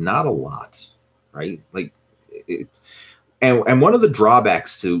meal is not a lot, right? Like, and one of the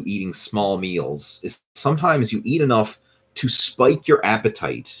drawbacks to eating small meals is sometimes you eat enough to spike your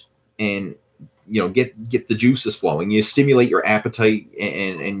appetite and, get the juices flowing. You stimulate your appetite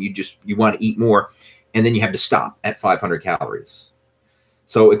and you want to eat more, and then you have to stop at 500 calories.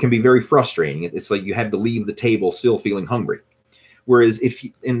 So it can be very frustrating. It's like you have to leave the table still feeling hungry. Whereas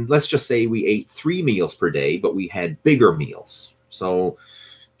and let's just say we ate 3 meals per day, but we had bigger meals. So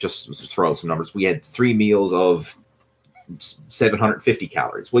just to throw out some numbers, we had 3 meals of 750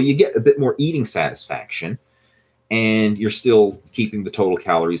 calories. Well, you get a bit more eating satisfaction, and you're still keeping the total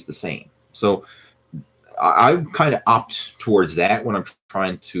calories the same. So I kind of opt towards that when I'm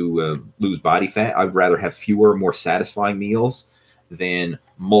trying to lose body fat. I'd rather have fewer, more satisfying meals than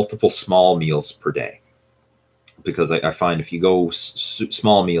multiple small meals per day. Because I find if you go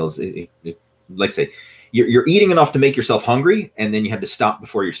small meals, like I say, you're eating enough to make yourself hungry, and then you have to stop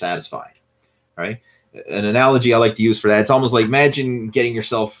before you're satisfied, right? An analogy I like to use for that, it's almost like, imagine getting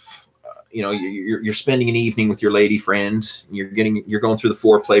yourself, you're spending an evening with your lady friend, you're going through the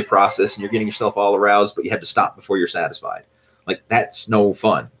foreplay process, and you're getting yourself all aroused, but you have to stop before you're satisfied. Like, that's no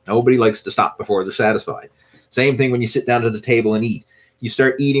fun. Nobody likes to stop before they're satisfied. Same thing when you sit down to the table and eat. You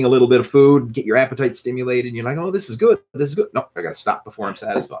start eating a little bit of food, get your appetite stimulated, and you're like, oh, this is good. This is good. No, I got to stop before I'm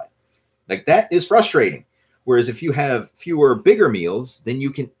satisfied. Like, that is frustrating. Whereas if you have fewer, bigger meals, then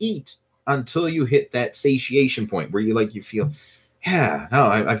you can eat until you hit that satiation point where you feel, yeah, no,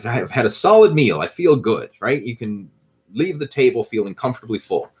 I've had a solid meal. I feel good, right? You can leave the table feeling comfortably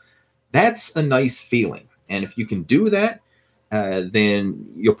full. That's a nice feeling. And if you can do that, then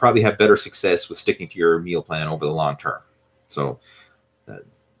you'll probably have better success with sticking to your meal plan over the long term. So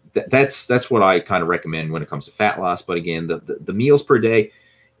that's what I kind of recommend when it comes to fat loss. But again, the meals per day,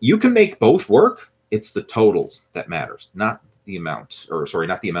 you can make both work. It's the totals that matters, not the amount, or sorry,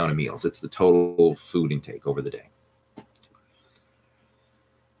 not the amount of meals. It's the total food intake over the day.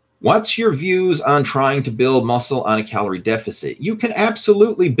 What's your views on trying to build muscle on a calorie deficit? You can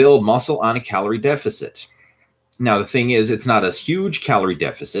absolutely build muscle on a calorie deficit. Now, the thing is, it's not a huge calorie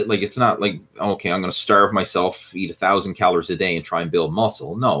deficit. Like, it's not like, okay, I'm going to starve myself, eat 1,000 calories a day and try and build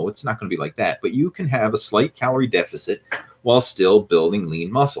muscle. No, it's not going to be like that. But you can have a slight calorie deficit while still building lean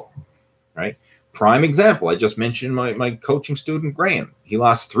muscle, right? Prime example, I just mentioned my coaching student, Graham. He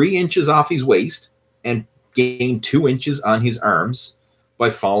lost 3 inches off his waist and gained 2 inches on his arms by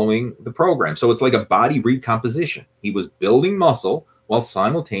following the program. So it's like a body recomposition. He was building muscle while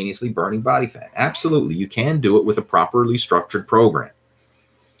simultaneously burning body fat. Absolutely, you can do it with a properly structured program.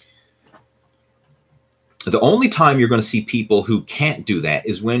 The only time you're going to see people who can't do that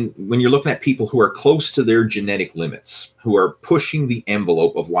is when you're looking at people who are close to their genetic limits, who are pushing the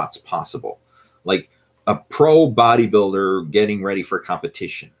envelope of what's possible. Like a pro bodybuilder getting ready for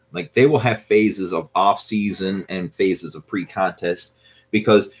competition. Like, they will have phases of off season and phases of pre-contest,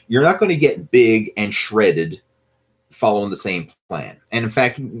 because you're not going to get big and shredded following the same plan. And in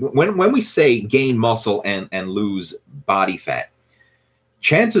fact, when we say gain muscle and lose body fat,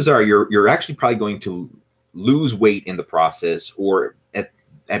 chances are you're actually probably going to lose weight in the process, or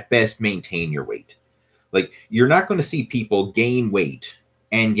at best maintain your weight. Like, you're not going to see people gain weight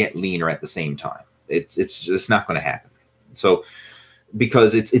and get leaner at the same time. It's just not going to happen. So,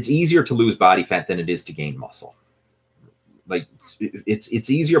 because it's easier to lose body fat than it is to gain muscle. Like, it's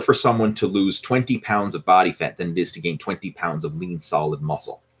easier for someone to lose 20 pounds of body fat than it is to gain 20 pounds of lean, solid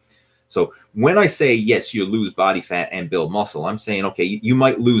muscle. So when I say, yes, you lose body fat and build muscle, I'm saying, okay, you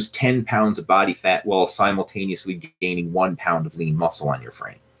might lose 10 pounds of body fat while simultaneously gaining 1 pound of lean muscle on your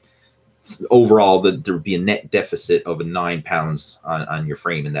frame. Overall, there would be a net deficit of 9 pounds on your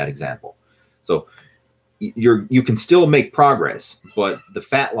frame in that example. So you can still make progress, but the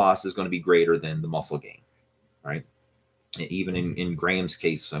fat loss is going to be greater than the muscle gain, right? Even in Graham's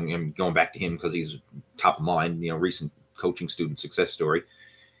case, I'm going back to him because he's top of mind, recent coaching student success story.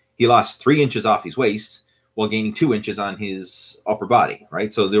 He lost 3 inches off his waist while gaining 2 inches on his upper body,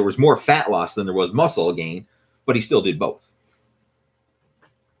 right? So there was more fat loss than there was muscle gain, but he still did both.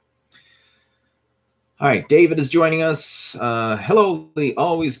 All right, David is joining us. Hello, Lee.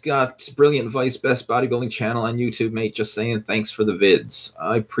 Always got brilliant advice. Best bodybuilding channel on YouTube, mate. Just saying, thanks for the vids.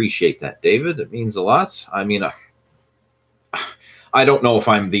 I appreciate that, David. It means a lot. I mean, I don't know if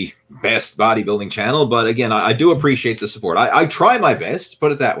I'm the best bodybuilding channel, but again, I do appreciate the support. I try my best,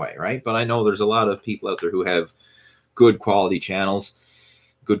 put it that way, right? But I know there's a lot of people out there who have good quality channels,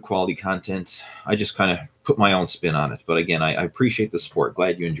 good quality content. I just kind of put my own spin on it. But again, I appreciate the support.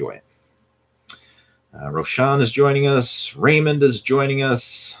 Glad you enjoy it. Roshan is joining us. Raymond is joining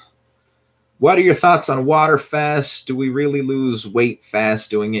us. What are your thoughts on water fast? Do we really lose weight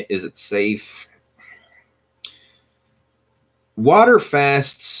fast doing it? Is it safe? Water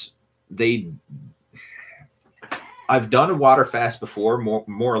fasts, I've done a water fast before, more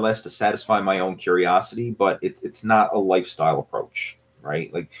or less to satisfy my own curiosity, but it's not a lifestyle approach,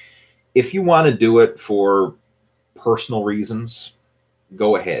 right? Like, if you want to do it for personal reasons,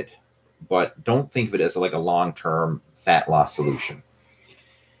 go ahead, but don't think of it as like a long-term fat loss solution.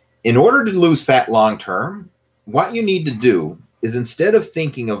 In order to lose fat long-term, what you need to do is, instead of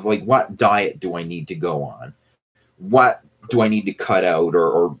thinking of like, what diet do I need to go on? What do I need to cut out,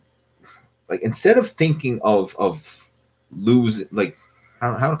 or like, instead of thinking of lose, like,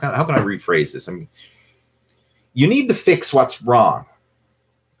 how can I rephrase this? I mean, you need to fix what's wrong.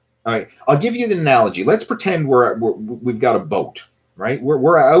 All right, I'll give you the analogy. Let's pretend we've got a boat, right?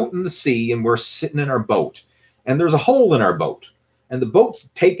 We're out in the sea and we're sitting in our boat, and there's a hole in our boat, and the boat's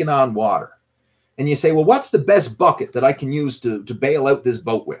taking on water. And you say, well, what's the best bucket that I can use to bail out this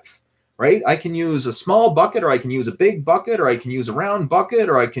boat with? Right? I can use a small bucket, or I can use a big bucket, or I can use a round bucket,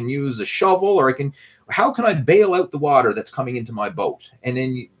 or I can use a shovel, or how can I bail out the water that's coming into my boat? And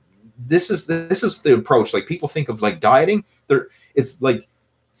then this is the approach. Like people think of like dieting, it's like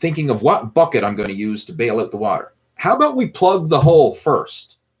thinking of what bucket I'm going to use to bail out the water. How about we plug the hole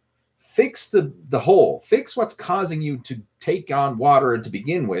first? Fix the hole, fix what's causing you to take on water to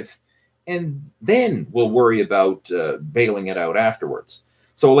begin with, and then we'll worry about bailing it out afterwards.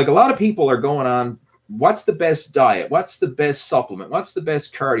 So like a lot of people are going on, what's the best diet? What's the best supplement? What's the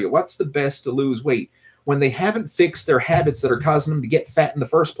best cardio? What's the best to lose weight? When they haven't fixed their habits that are causing them to get fat in the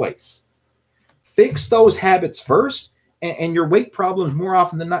first place. Fix those habits first, and your weight problems more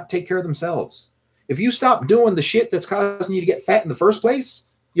often than not take care of themselves. If you stop doing the shit that's causing you to get fat in the first place,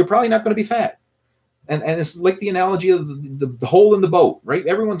 you're probably not going to be fat. And it's like the analogy of the hole in the boat, right?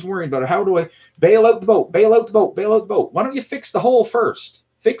 Everyone's worrying about how do I bail out the boat, bail out the boat, bail out the boat. Why don't you fix the hole first?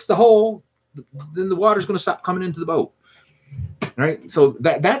 Fix the hole, then the water's going to stop coming into the boat, right? So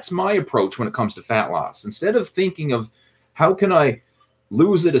that's my approach when it comes to fat loss. Instead of thinking of how can I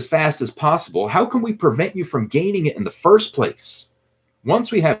lose it as fast as possible, how can we prevent you from gaining it in the first place?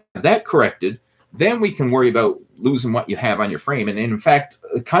 Once we have that corrected, then we can worry about losing what you have on your frame. And in fact,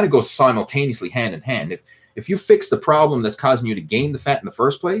 it kind of goes simultaneously hand in hand. If you fix the problem that's causing you to gain the fat in the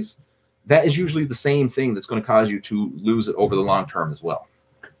first place, that is usually the same thing that's going to cause you to lose it over the long term as well.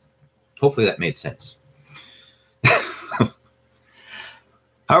 Hopefully that made sense. How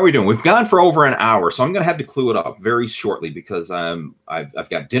are we doing? We've gone for over an hour, so I'm going to have to clue it up very shortly because I've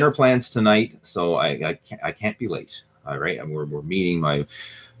got dinner plans tonight, so I can't be late. All right, and we're meeting my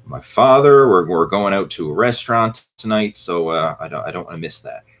father. We're going out to a restaurant tonight, so I don't want to miss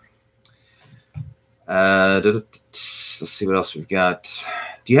that. Let's see what else we've got.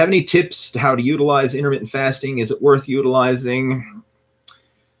 Do you have any tips to how to utilize intermittent fasting? Is it worth utilizing?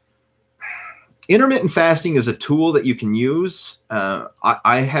 Intermittent fasting is a tool that you can use.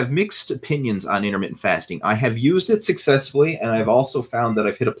 I have mixed opinions on intermittent fasting. I have used it successfully, and I've also found that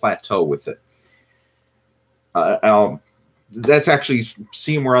I've hit a plateau with it. That's actually,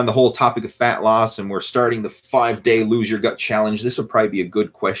 seeing we're on the whole topic of fat loss and we're starting the 5-day lose your gut challenge. This would probably be a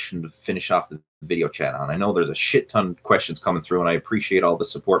good question to finish off the video chat on. I know there's a shit ton of questions coming through and I appreciate all the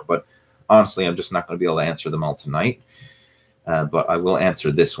support, but honestly, I'm just not going to be able to answer them all tonight. But I will answer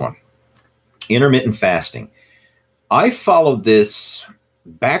this one. Intermittent fasting. I followed this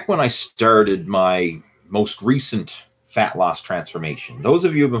back when I started my most recent fat loss transformation. Those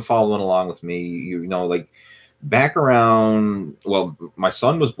of you who've been following along with me, you know, like, back around, well, my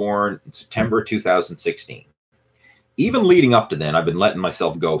son was born in September 2016. Even leading up to then, I've been letting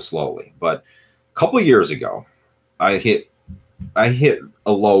myself go slowly. But a couple of years ago, I hit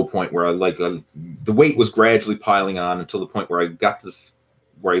a low point where the weight was gradually piling on until the point where I got to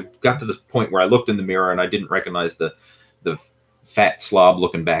the point where I looked in the mirror and I didn't recognize the fat slob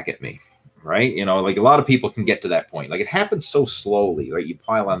looking back at me, right? You know, like a lot of people can get to that point. Like it happens so slowly, right? You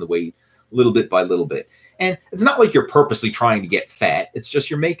pile on the weight little bit by little bit. And it's not like you're purposely trying to get fat. It's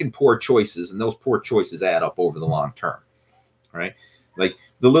just you're making poor choices, and those poor choices add up over the long term, right? Like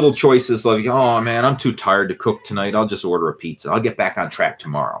the little choices like, oh, man, I'm too tired to cook tonight. I'll just order a pizza. I'll get back on track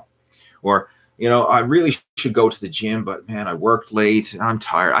tomorrow. Or, you know, I really should go to the gym, but, man, I worked late. I'm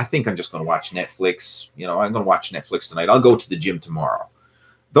tired. I think I'm just going to watch Netflix. You know, I'm going to watch Netflix tonight. I'll go to the gym tomorrow.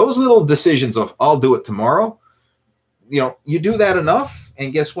 Those little decisions of I'll do it tomorrow, you know, you do that enough,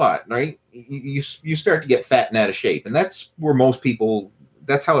 and guess what, right? You start to get fat and out of shape. And that's where most people,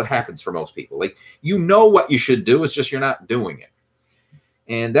 that's how it happens for most people. Like, you know what you should do, it's just you're not doing it.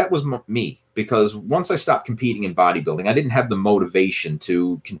 And that was me, because once I stopped competing in bodybuilding, I didn't have the motivation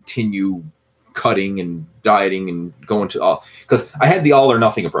to continue cutting and dieting and going to all, because I had the all or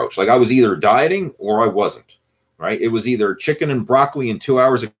nothing approach. Like I was either dieting or I wasn't, right? It was either chicken and broccoli and 2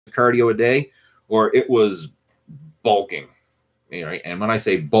 hours of cardio a day, or it was bulking, right? And when I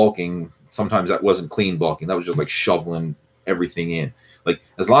say bulking, sometimes that wasn't clean bulking. That was just like shoveling everything in. Like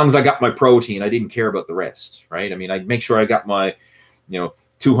as long as I got my protein, I didn't care about the rest, right? I mean, I'd make sure I got my,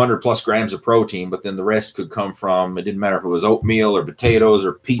 200 plus grams of protein, but then the rest could come from, it didn't matter if it was oatmeal or potatoes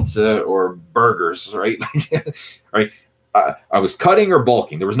or pizza or burgers, right? Right? I was cutting or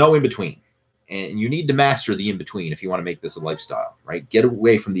bulking. There was no in between. And you need to master the in between if you want to make this a lifestyle, right? Get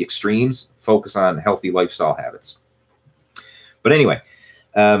away from the extremes, focus on healthy lifestyle habits. But anyway,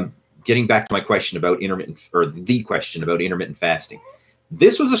 getting back to my question about the question about intermittent fasting.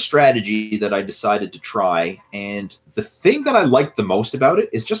 This was a strategy that I decided to try, and the thing that I liked the most about it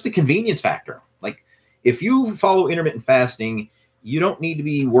is just the convenience factor. Like, if you follow intermittent fasting, you don't need to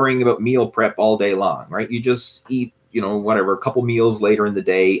be worrying about meal prep all day long, right? You just eat, whatever, a couple meals later in the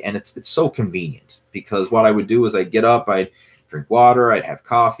day, and it's so convenient, because what I would do is I'd get up, I'd drink water, I'd have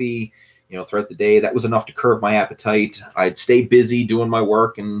coffee, throughout the day. That was enough to curb my appetite. I'd stay busy doing my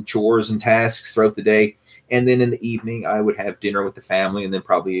work and chores and tasks throughout the day. And then in the evening, I would have dinner with the family, and then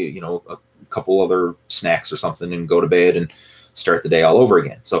probably, a couple other snacks or something, and go to bed and start the day all over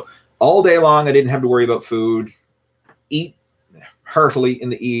again. So all day long, I didn't have to worry about food, eat heartily in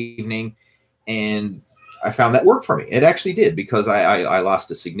the evening. And I found that worked for me. It actually did, because I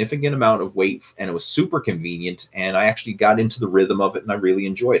lost a significant amount of weight, and it was super convenient, and I actually got into the rhythm of it, and I really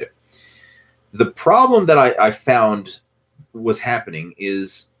enjoyed it. The problem that I found was happening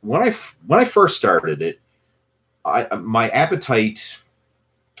is when I first started it, my appetite,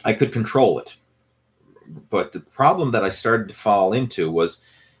 I could control it. But the problem that I started to fall into was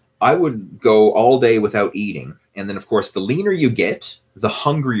I would go all day without eating. And then, of course, the leaner you get, the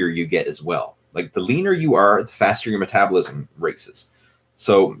hungrier you get as well. Like, the leaner you are, the faster your metabolism races.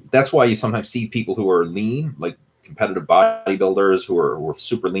 So that's why you sometimes see people who are lean, like competitive bodybuilders who are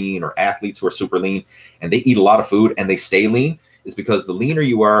super lean, or athletes who are super lean, and they eat a lot of food and they stay lean, is because the leaner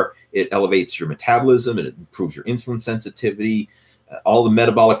you are, it elevates your metabolism, it improves your insulin sensitivity, all the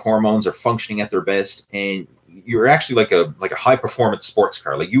metabolic hormones are functioning at their best, and you're actually like a high performance sports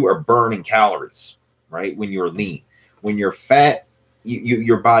car. Like, you are burning calories, right, when you're lean. When you're fat,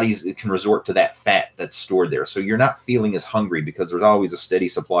 your body can resort to that fat that's stored there. So you're not feeling as hungry, because there's always a steady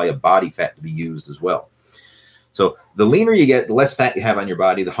supply of body fat to be used as well. So the leaner you get, the less fat you have on your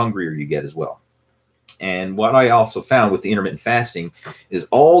body, the hungrier you get as well. And what I also found with the intermittent fasting is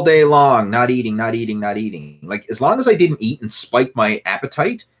all day long, not eating. Like, as long as I didn't eat and spike my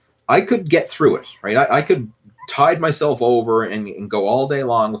appetite, I could get through it, right? I could tide myself over and go all day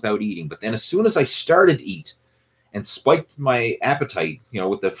long without eating. But then as soon as I started to eat and spiked my appetite,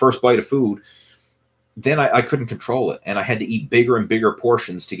 with the first bite of food, then I couldn't control it. And I had to eat bigger and bigger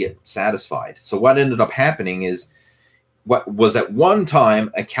portions to get satisfied. So what ended up happening is, what was at one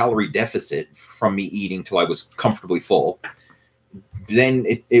time a calorie deficit from me eating till I was comfortably full, then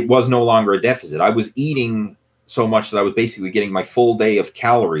it was no longer a deficit. I was eating so much that I was basically getting my full day of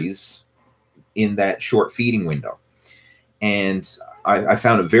calories in that short feeding window. And I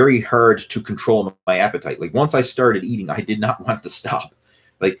found it very hard to control my appetite. Like, once I started eating, I did not want to stop.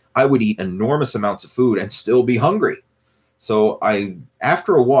 Like, I would eat enormous amounts of food and still be hungry. So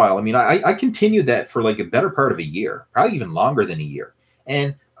after a while, I continued that for like a better part of a year, probably even longer than a year.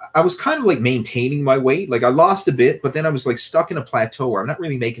 And I was kind of like maintaining my weight. Like, I lost a bit, but then I was like stuck in a plateau where I'm not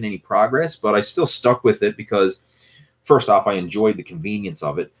really making any progress, but I still stuck with it because, first off, I enjoyed the convenience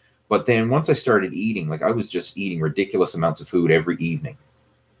of it. But then once I started eating, like, I was just eating ridiculous amounts of food every evening.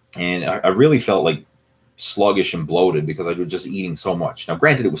 And I really felt like sluggish and bloated because I was just eating so much. Now,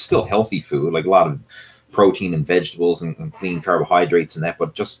 granted, it was still healthy food, like a lot of protein and vegetables and clean carbohydrates and that,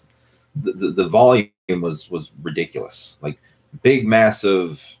 but just the volume was ridiculous. Like, big,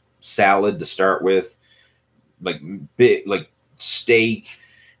 massive salad to start with, like big, like steak,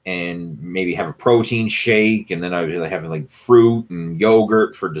 and maybe have a protein shake, and then I would have like fruit and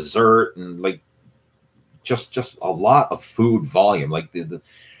yogurt for dessert, and like just a lot of food volume. Like,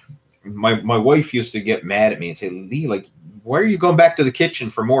 my wife used to get mad at me and say, "Lee, like, why are you going back to the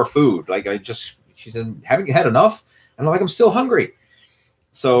kitchen for more food?" Like, she said, "Haven't you had enough?" And I'm like, "I'm still hungry."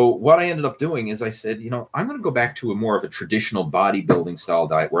 So what I ended up doing is I said, I'm going to go back to a more of a traditional bodybuilding style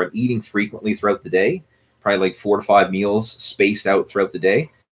diet where I'm eating frequently throughout the day, probably like 4 to 5 meals spaced out throughout the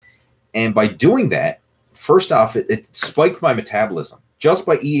day. And by doing that, first off, it spiked my metabolism. Just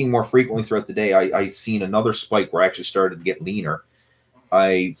by eating more frequently throughout the day, I seen another spike where I actually started to get leaner.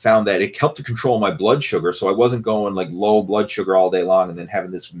 I found that it helped to control my blood sugar, so I wasn't going like low blood sugar all day long and then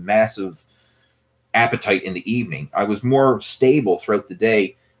having this massive appetite in the evening. I was more stable throughout the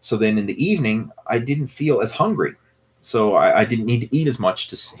day. So then in the evening, I didn't feel as hungry. So I didn't need to eat as much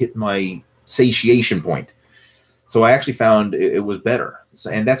to hit my satiation point. So I actually found it was better. So,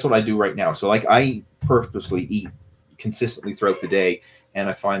 and that's what I do right now. So like, I purposely eat consistently throughout the day, and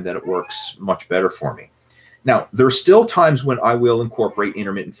I find that it works much better for me. Now, there are still times when I will incorporate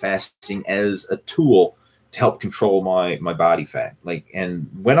intermittent fasting as a tool to help control my body fat. And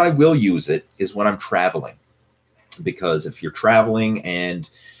when I will use it is when I'm traveling, because if you're traveling and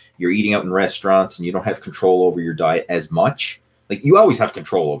you're eating out in restaurants and you don't have control over your diet as much, like, you always have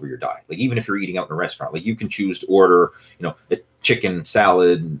control over your diet. Like, even if you're eating out in a restaurant, like, you can choose to order, a chicken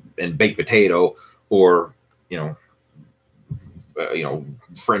salad and baked potato, or,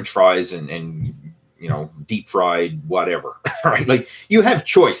 French fries and deep fried, whatever, right? Like, you have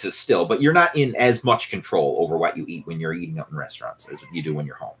choices still, but you're not in as much control over what you eat when you're eating out in restaurants as you do when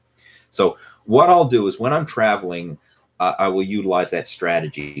you're home. So what I'll do is when I'm traveling, I will utilize that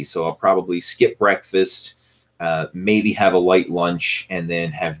strategy. So I'll probably skip breakfast, maybe have a light lunch, and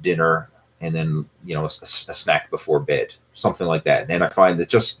then have dinner and then, you know, a snack before bed, something like that. And I find that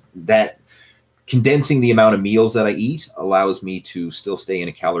just that condensing the amount of meals that I eat allows me to still stay in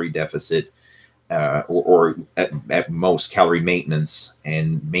a calorie deficit, or at most calorie maintenance,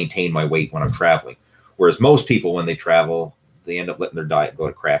 and maintain my weight when I'm traveling. Whereas most people, when they travel, they end up letting their diet go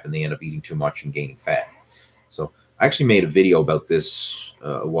to crap, and they end up eating too much and gaining fat. So I actually made a video about this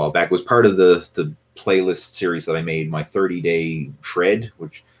a while back. It was part of the playlist series that I made, my 30-day shred,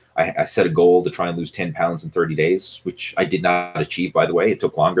 which I set a goal to try and lose 10 pounds in 30 days, which I did not achieve, by the way. It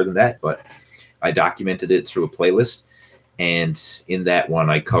took longer than that, but I documented it through a playlist. And in that one,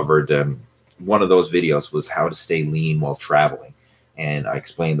 I covered, one of those videos was how to stay lean while traveling. And I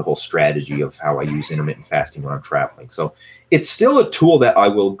explained the whole strategy of how I use intermittent fasting when I'm traveling. So it's still a tool that I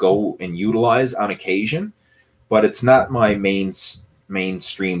will go and utilize on occasion, but it's not my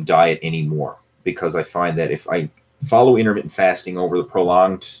mainstream diet anymore, because I find that if I follow intermittent fasting over the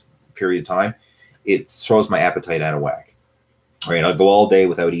prolonged period of time, it throws my appetite out of whack. All right, I'll go all day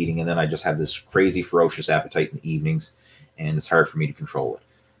without eating, and then I just have this crazy, ferocious appetite in the evenings, and it's hard for me to control it.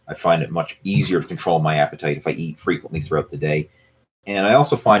 I find it much easier to control my appetite if I eat frequently throughout the day. And I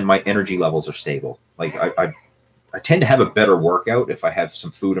also find my energy levels are stable. Like I tend to have a better workout if I have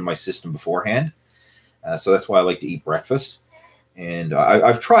some food in my system beforehand. So that's why I like to eat breakfast. And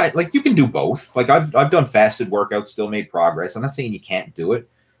I've tried, like, you can do both. Like I've done fasted workouts, still made progress. I'm not saying you can't do it,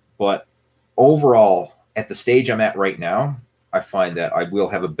 but overall, at the stage I'm at right now, I find that I will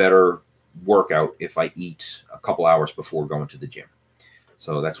have a better workout if I eat a couple hours before going to the gym.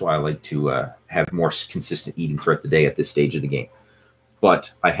 So that's why I like to have more consistent eating throughout the day at this stage of the game.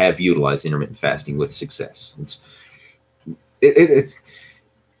 But I have utilized intermittent fasting with success.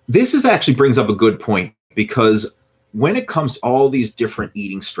 This actually brings up a good point, because when it comes to all these different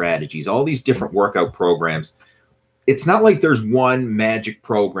eating strategies, all these different workout programs, it's not like there's one magic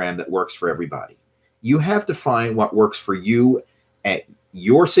program that works for everybody. You have to find what works for you at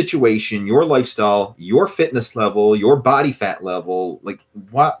your situation, your lifestyle, your fitness level, your body fat level, like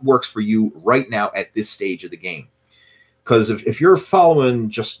what works for you right now at this stage of the game. Because if you're following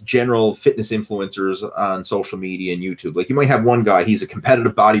just general fitness influencers on social media and YouTube, like you might have one guy, he's a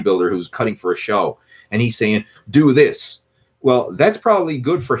competitive bodybuilder who's cutting for a show, and he's saying, do this. Well, that's probably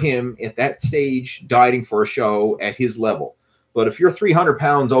good for him at that stage, dieting for a show at his level. But if you're 300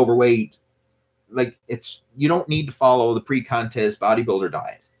 pounds overweight, like you don't need to follow the pre-contest bodybuilder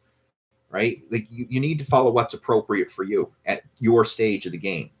diet, right? Like you need to follow what's appropriate for you at your stage of the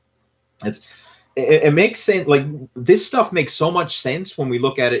game. It makes sense. Like this stuff makes so much sense when we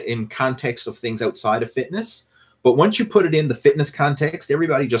look at it in context of things outside of fitness. But once you put it in the fitness context,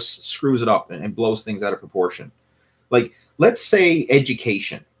 everybody just screws it up and blows things out of proportion. Like, let's say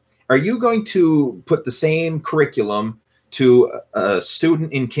education. Are you going to put the same curriculum to a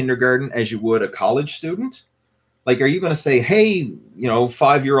student in kindergarten as you would a college student? Like, are you going to say, hey, you know,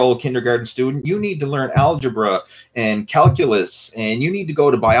 5-year-old kindergarten student, you need to learn algebra and calculus, and you need to go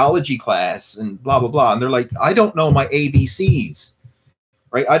to biology class and blah, blah, blah. And they're like, I don't know my ABCs,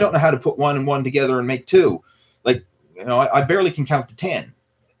 right? I don't know how to put 1 and 1 together and make 2. Like, you know, I barely can count to 10.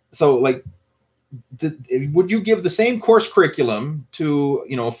 So, like, would you give the same course curriculum to,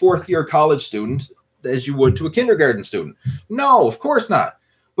 you know, a 4th-year college student as you would to a kindergarten student? No, of course not.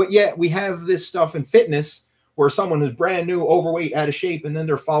 But yet we have this stuff in fitness where someone who's brand new, overweight, out of shape, and then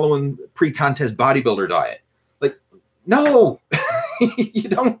they're following pre-contest bodybuilder diet. Like, no, you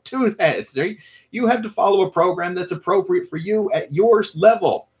don't do that. Right? You have to follow a program that's appropriate for you at your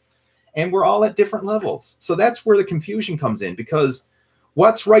level. And we're all at different levels. So that's where the confusion comes in, because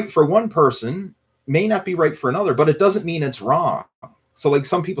what's right for one person may not be right for another, but it doesn't mean it's wrong. So like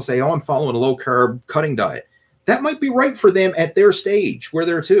some people say, oh, I'm following a low carb cutting diet. That might be right for them at their stage where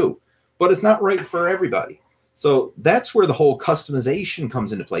they're too, but it's not right for everybody. So that's where the whole customization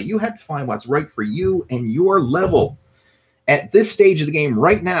comes into play. You have to find what's right for you and your level at this stage of the game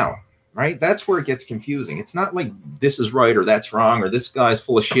right now, right? That's where it gets confusing. It's not like this is right or that's wrong, or this guy's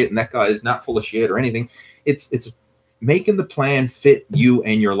full of shit and that guy is not full of shit or anything. It's making the plan fit you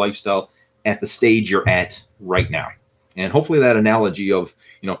and your lifestyle at the stage you're at right now. And hopefully that analogy of,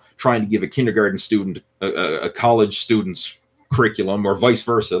 you know, trying to give a kindergarten student a college student's curriculum or vice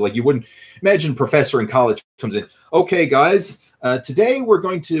versa, like you wouldn't imagine a professor in college comes in, okay, guys, today we're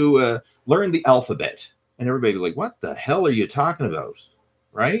going to learn the alphabet. And everybody like, what the hell are you talking about?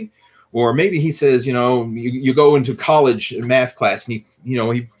 Right? Or maybe he says, you know, you go into college math class and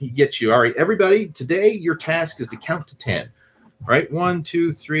he gets you, all right, everybody, today your task is to count to 10, right? 1,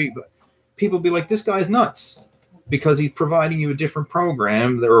 2, 3. People be like, this guy's nuts, because he's providing you a different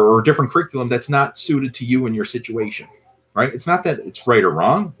program or a different curriculum that's not suited to you and your situation, right? It's not that it's right or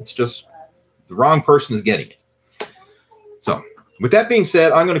wrong. It's just The wrong person is getting it. So with that being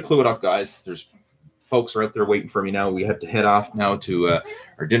said, I'm going to clue it up, guys. There's folks are out there waiting for me now. We have to head off now to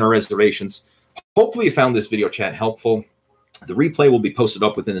our dinner reservations. Hopefully you found this video chat helpful. The replay will be posted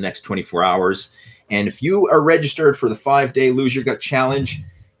up within the next 24 hours. And if you are registered for the 5-day Lose Your Gut Challenge,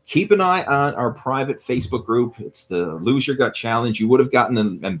 keep an eye on our private Facebook group. It's the Lose Your Gut Challenge. You would have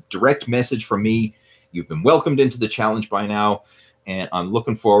gotten a direct message from me. You've been welcomed into the challenge by now. And I'm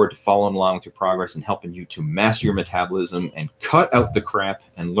looking forward to following along with your progress and helping you to master your metabolism and cut out the crap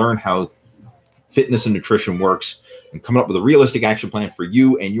and learn how fitness and nutrition works and coming up with a realistic action plan for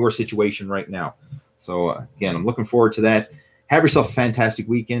you and your situation right now. So again, I'm looking forward to that. Have yourself a fantastic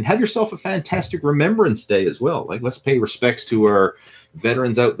weekend. Have yourself a fantastic Remembrance Day as well. Like, let's pay respects to our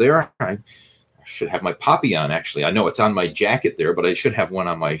veterans out there. I should have my poppy on, actually. I know it's on my jacket there, but I should have one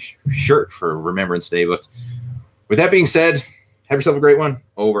on my shirt for Remembrance Day. But with that being said, have yourself a great one.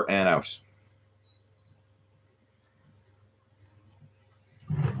 Over and out.